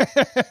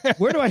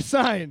 Where do I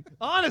sign?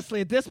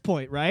 Honestly, at this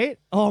point, right?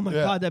 Oh my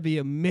God, that'd be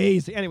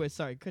amazing. Anyway,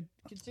 sorry.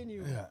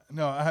 Continue. Yeah.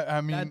 No, I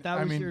mean,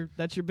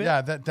 that's your bit.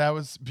 Yeah, that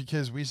was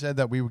because we said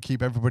that we would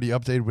keep everybody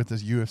updated with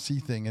this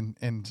UFC thing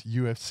and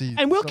UFC.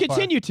 And we'll so far.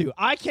 continue to.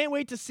 I can't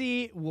wait to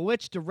see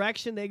which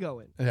direction they go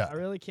in. Yeah. I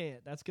really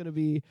can't. That's going to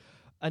be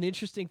an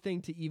interesting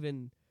thing to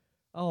even.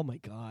 Oh my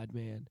God,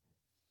 man.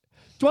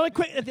 Do you want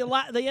to at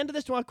the end of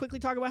this? Do you want to quickly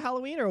talk about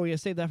Halloween, or are we gonna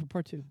save that for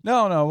part 2?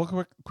 No,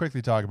 we'll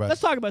quickly talk about Let's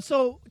it. talk about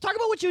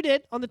what you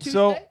did on the Tuesday.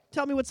 So-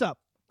 Tell me what's up.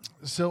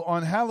 So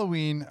on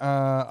Halloween,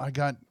 I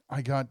got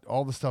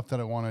all the stuff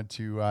that I wanted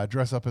to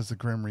dress up as the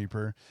Grim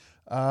Reaper.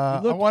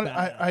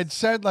 I'd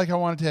said like I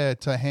wanted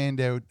to hand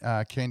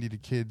out candy to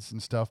kids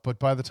and stuff, but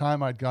by the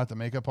time I'd got the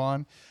makeup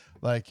on,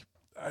 like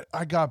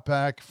I got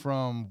back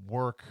from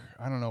work,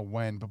 I don't know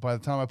when, but by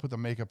the time I put the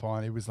makeup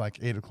on, it was like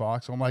 8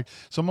 o'clock. So I'm like,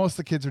 so most of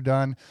the kids are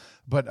done,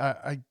 but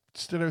I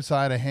stood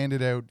outside, I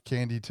handed out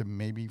candy to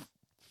maybe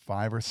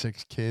 5 or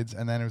 6 kids,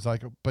 and then it was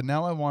like, but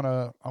now I want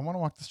to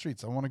walk the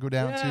streets. I want to go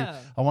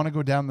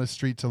down the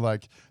street to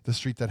like the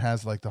street that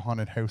has like the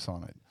haunted house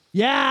on it.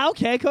 Yeah.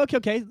 Okay.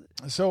 Okay.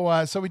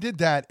 So we did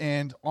that,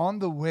 and on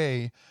the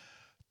way,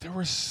 there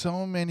were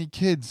so many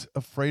kids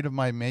afraid of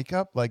my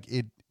makeup. Like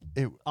it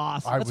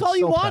Awesome. I That's was all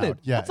you so wanted. proud.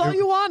 Yeah, That's all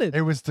you wanted.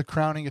 It was the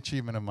crowning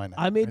achievement of my night.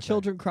 I made right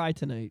children cry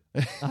tonight.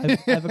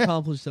 I've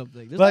accomplished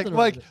something. There's nothing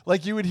wrong with it.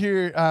 like you would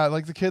hear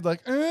like the kid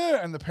like,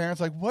 and the parents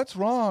like, what's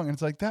wrong? And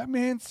it's like, that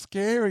man's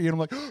scary. And I'm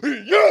like,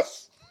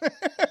 yes.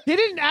 He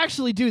didn't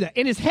actually do that.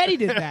 In his head, he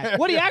did that.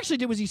 What he actually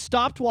did was he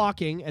stopped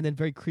walking and then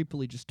very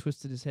creepily just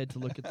twisted his head to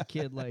look at the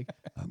kid like,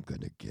 I'm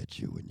going to get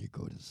you when you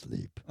go to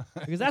sleep.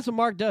 Because that's what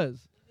Mark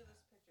does.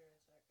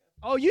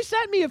 Oh, you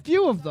sent me a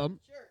few of them.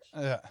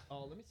 Yeah.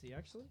 Oh, let me see,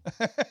 actually.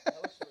 That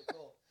looks really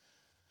cool.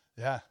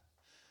 Yeah.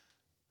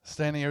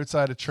 Standing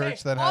outside a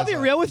church that has. I'll be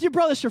real with you,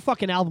 bro. That's your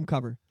fucking album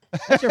cover.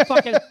 That's your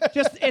fucking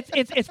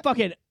it's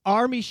fucking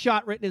army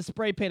shot written in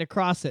spray paint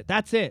across it.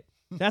 That's it.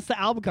 That's the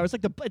album cover.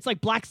 It's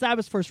like Black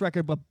Sabbath's first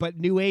record, but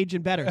new age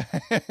and better.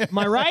 Am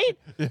I right?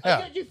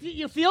 Yeah.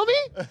 You feel me?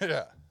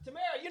 Yeah.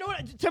 Tamara,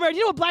 do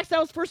you know what Black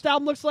Sabbath's first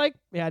album looks like?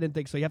 Yeah, I didn't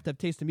think so. You have to have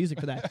taste of music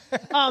for that.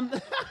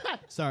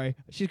 Sorry.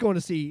 She's going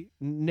to see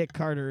Nick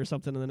Carter or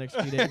something in the next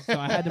few days, so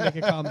I had to make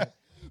a comment.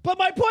 But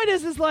my point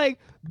is like,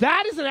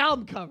 that is an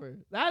album cover.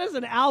 That is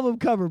an album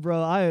cover,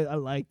 bro. I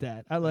like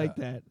that. I like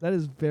that. That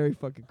is very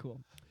fucking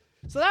cool.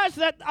 So that's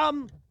that.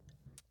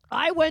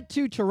 I went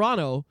to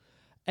Toronto,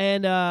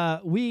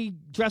 and we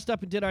dressed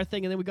up and did our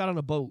thing, and then we got on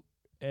a boat,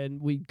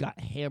 and we got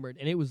hammered,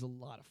 and it was a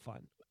lot of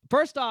fun.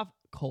 First off,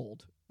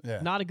 cold. Yeah.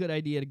 Not a good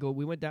idea to go.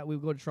 We would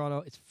go to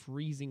Toronto. It's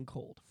freezing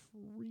cold.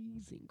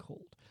 Freezing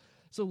cold.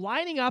 So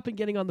lining up and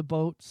getting on the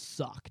boat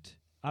sucked.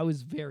 I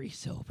was very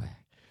sober.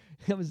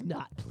 I was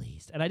not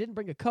pleased. And I didn't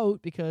bring a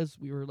coat because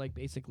we were like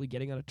basically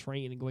getting on a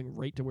train and going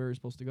right to where we were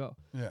supposed to go.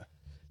 Yeah.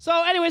 So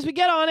anyways, we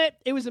get on it.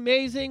 It was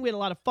amazing. We had a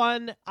lot of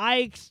fun.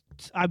 I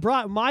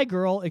brought my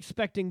girl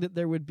expecting that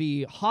there would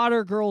be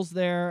hotter girls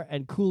there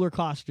and cooler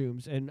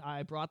costumes. And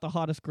I brought the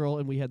hottest girl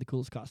and we had the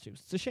coolest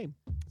costumes. It's a shame.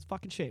 It's a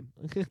fucking shame.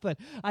 But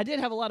I did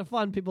have a lot of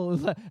fun.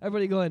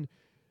 Everybody going,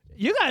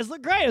 you guys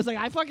look great. I was like,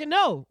 I fucking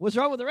know. What's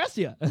wrong with the rest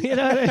of you? You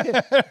know what I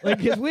mean?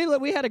 Like, cause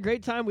we had a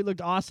great time. We looked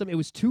awesome. It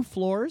was 2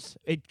 floors.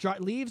 It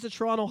leaves the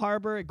Toronto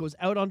Harbor. It goes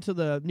out onto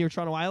near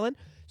Toronto Island.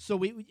 So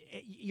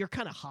you're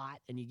kind of hot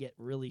and you get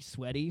really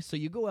sweaty. So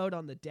you go out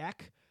on the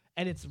deck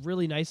and it's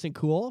really nice and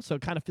cool. So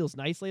it kind of feels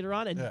nice later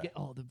on, and you get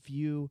the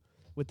view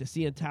with the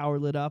CN Tower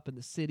lit up and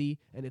the city,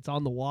 and it's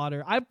on the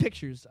water. I have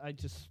pictures. I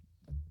just,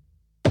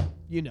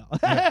 Yeah.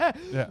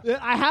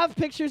 I have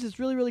pictures. It's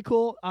really, really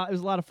cool. It was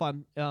a lot of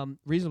fun.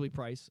 Reasonably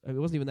priced. I mean, it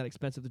wasn't even that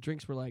expensive. The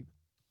drinks were like,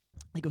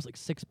 I think it was like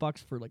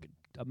 $6 for like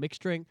a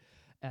mixed drink.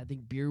 I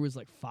think beer was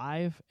like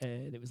 $5,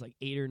 and it was like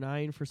 $8 or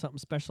 $9 for something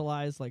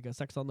specialized, like a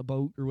Sex on the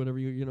Boat or whatever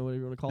whatever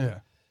you want to call it.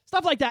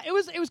 Stuff like that. It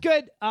was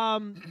good.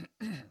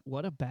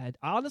 What a bad.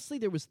 Honestly,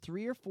 there was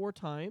 3 or 4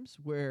 times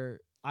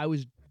where I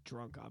was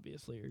drunk,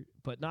 obviously,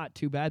 but not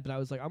too bad. But I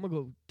was like, I'm gonna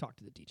go talk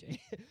to the DJ,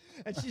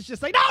 and she's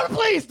just like, no,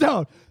 please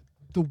don't.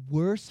 The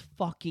worst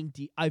fucking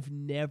I've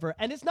never,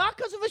 and it's not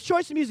because of his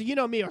choice of music. You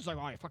know me, I was like,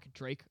 oh, fucking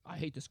Drake. I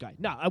hate this guy.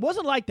 No, I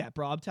wasn't like that,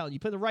 bro. I'm telling you,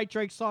 put the right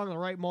Drake song in the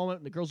right moment,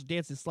 and the girls are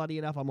dancing slutty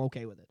enough. I'm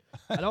okay with it.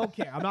 I don't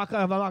care. I'm not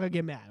gonna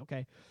get mad.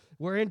 Okay,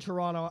 we're in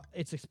Toronto.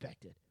 It's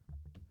expected.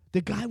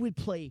 The guy would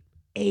play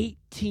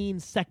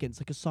 18 seconds,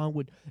 like a song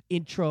would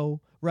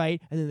intro,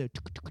 right, and then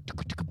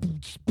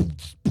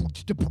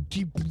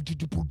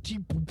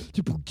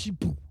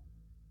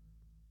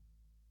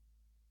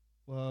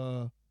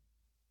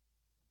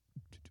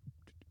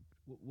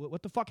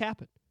what the fuck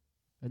happened?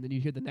 And then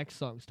you hear the next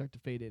song start to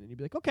fade in, and you'd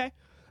be like, okay.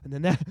 And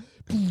then that.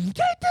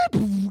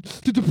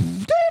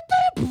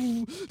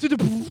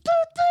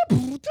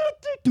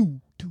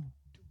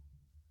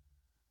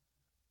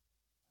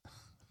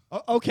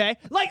 Okay.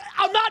 Like,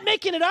 I'm not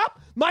making it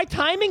up. My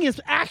timing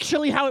is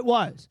actually how it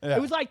was. Yeah.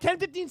 It was like 10,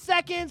 15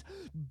 seconds,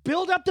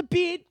 build up the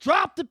beat,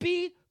 drop the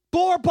beat,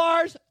 4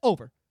 bars,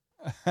 over.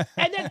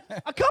 And then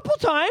a couple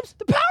times,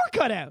 the power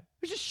cut out.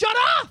 It just shut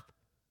off.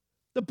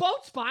 The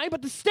boat's fine,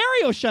 but the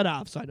stereo shut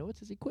off, so I know it's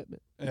his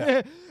equipment.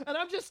 Yeah. And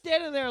I'm just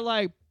standing there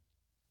like,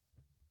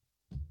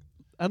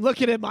 I'm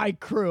looking at my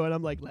crew, and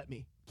I'm like, let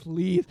me,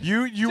 please.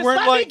 You just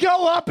weren't let me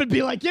go up and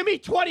be like, give me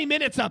 20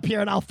 minutes up here,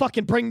 and I'll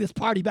fucking bring this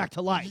party back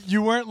to life.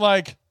 You weren't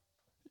like,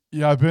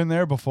 yeah, I've been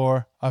there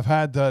before. I've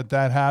had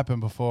that happen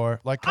before.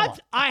 Like, come on.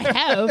 I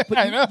have,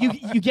 but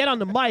you get on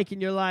the mic,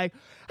 and you're like,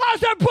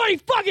 how's everybody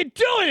fucking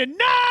doing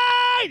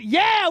tonight?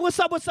 Yeah, what's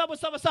up?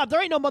 There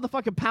ain't no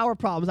motherfucking power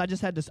problems. I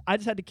just had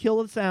to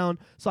kill the sound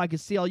so I could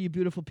see all you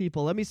beautiful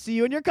people. Let me see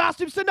you in your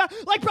costumes tonight.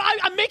 Like, bro,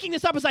 I'm making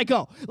this up as I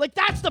go. Like,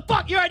 that's the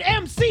fuck. You're an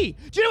MC.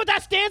 Do you know what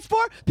that stands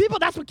for? People,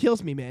 that's what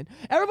kills me, man.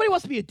 Everybody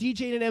wants to be a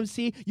DJ and an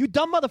MC. You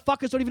dumb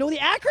motherfuckers don't even know what the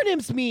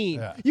acronyms mean.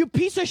 Yeah. You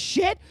piece of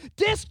shit.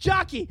 Disc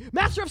jockey,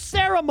 master of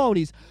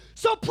ceremonies.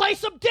 So play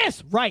some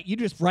discs. Right, you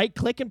just right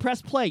click and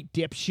press play,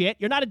 dipshit.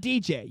 You're not a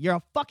DJ. You're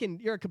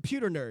a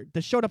computer nerd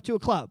that showed up to a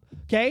club.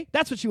 Okay?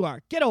 That's what you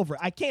are. Get over it.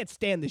 I can't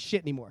stand this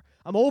shit anymore.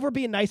 I'm over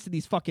being nice to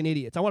these fucking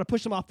idiots. I want to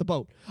push them off the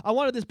boat. I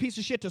wanted this piece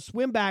of shit to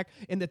swim back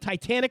in the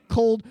Titanic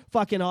cold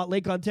fucking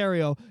Lake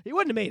Ontario. He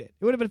wouldn't have made it.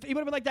 He would have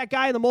been like that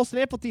guy in the Molson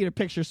Amphitheater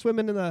picture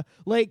swimming in the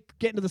lake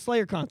getting to the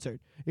Slayer concert.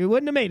 He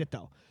wouldn't have made it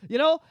though. You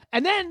know?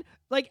 And then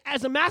like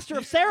as a master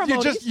of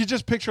ceremonies, you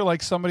just picture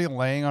like somebody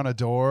laying on a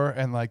door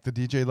and like the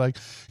DJ like,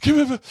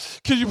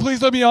 can you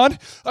please let me on?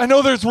 I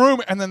know there's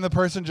room, and then the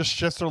person just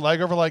shifts their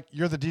leg over like,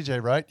 you're the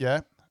DJ, right?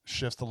 Yeah.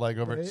 Shifts the leg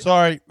over. Right.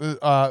 Sorry,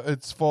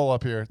 it's full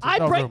up here.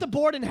 I'd break the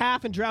board in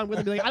half and drown with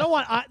him. Be like, I don't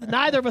want.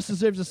 Neither of us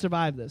deserves to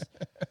survive this.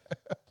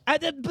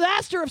 The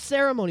master of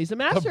ceremonies.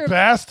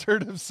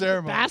 Bastard of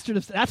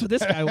ceremonies. That's what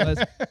this guy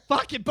was.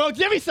 Fuck it, Bo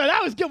Jimmy said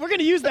that was good. We're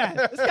gonna use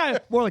that. This guy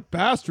more like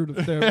bastard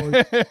of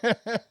ceremonies.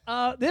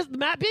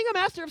 Being a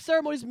master of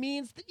ceremonies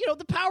means that,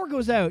 the power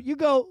goes out. You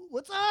go,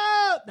 what's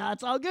up? Nah,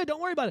 it's all good.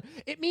 Don't worry about it.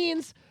 It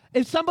means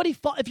if somebody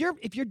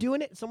if you're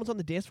doing it, and someone's on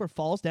the dance floor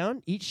falls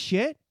down, eat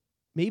shit.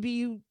 Maybe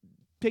you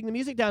pick the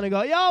music down and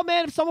go, yo,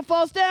 man, if someone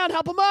falls down,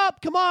 help them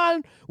up. Come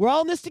on. We're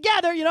all in this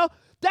together,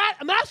 That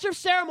a master of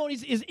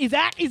ceremonies is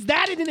that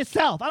in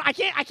itself. I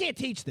can't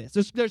teach this.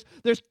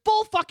 There's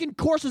full fucking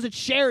courses at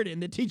Sheridan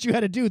that teach you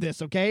how to do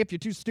this, okay? If you're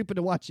too stupid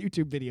to watch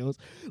YouTube videos.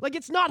 Like,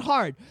 it's not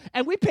hard.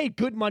 And we paid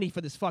good money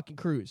for this fucking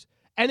cruise.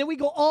 And then we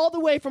go all the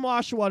way from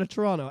Oshawa to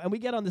Toronto, and we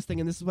get on this thing,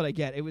 and this is what I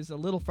get. It was a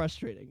little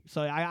frustrating.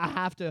 So I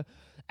have to.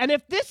 And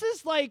if this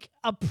is like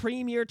a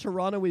premier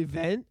Toronto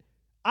event,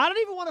 I don't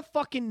even want to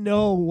fucking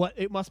know what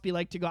it must be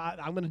like to go.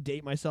 I'm going to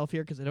date myself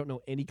here because I don't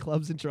know any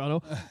clubs in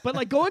Toronto. But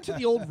like going to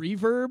the old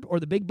Reverb or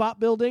the Big Bop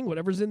building,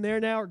 whatever's in there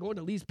now, or going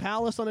to Lee's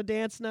Palace on a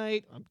dance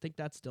night. I think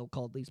that's still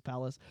called Lee's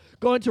Palace.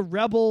 Going to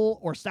Rebel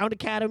or Sound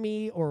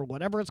Academy or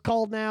whatever it's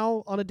called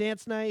now on a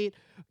dance night.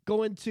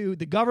 Going to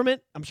the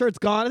Government. I'm sure it's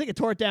gone. I think it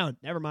tore it down.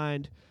 Never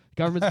mind.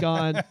 Government's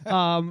gone.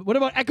 What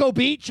about Echo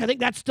Beach? I think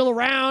that's still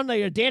around.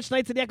 Like, dance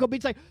nights at the Echo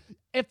Beach. Like,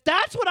 if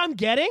that's what I'm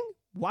getting,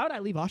 why would I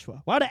leave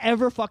Oshawa? Why would I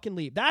ever fucking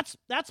leave? That's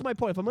my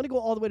point. If I'm going to go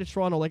all the way to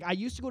Toronto, like I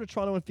used to go to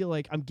Toronto and feel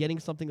like I'm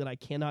getting something that I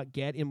cannot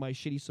get in my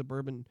shitty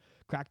suburban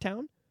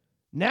cracktown.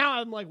 Now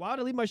I'm like, why would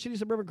I leave my shitty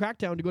suburban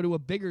cracktown to go to a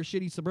bigger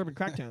shitty suburban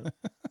cracktown?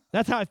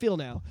 That's how I feel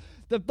now.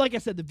 Like I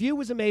said, the view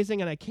was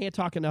amazing, and I can't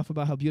talk enough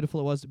about how beautiful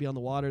it was to be on the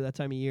water that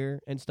time of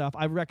year and stuff.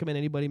 I recommend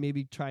anybody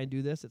maybe try and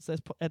do this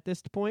at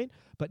this point,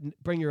 but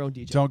bring your own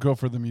DJ. Don't go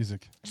for the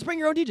music. Just bring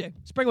your own DJ.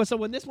 Just bring one. So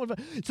when this one,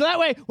 so that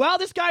way, while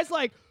this guy's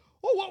like,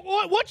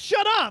 oh, what?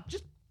 Shut up!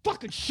 Just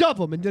fucking shove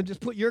him, and then just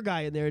put your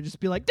guy in there and just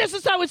be like, this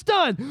is how it's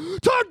done.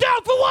 Turn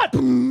down for what?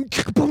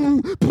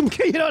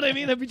 You know what I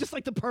mean? That'd be just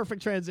like the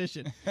perfect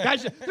transition.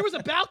 Guys, there was a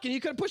balcony. You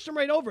could have pushed him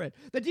right over it.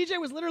 The DJ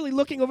was literally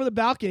looking over the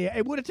balcony.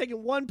 It would have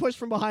taken one push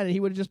from behind, and he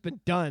would have just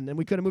been done, and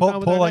we could have moved on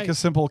with Pull our like night. a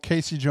simple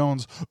Casey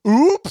Jones.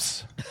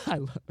 Oops. I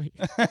love it.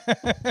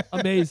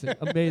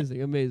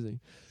 Amazing.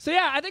 So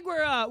yeah, I think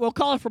we'll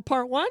call it for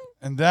part 1.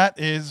 And that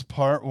is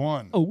part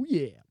 1. Oh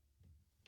yeah.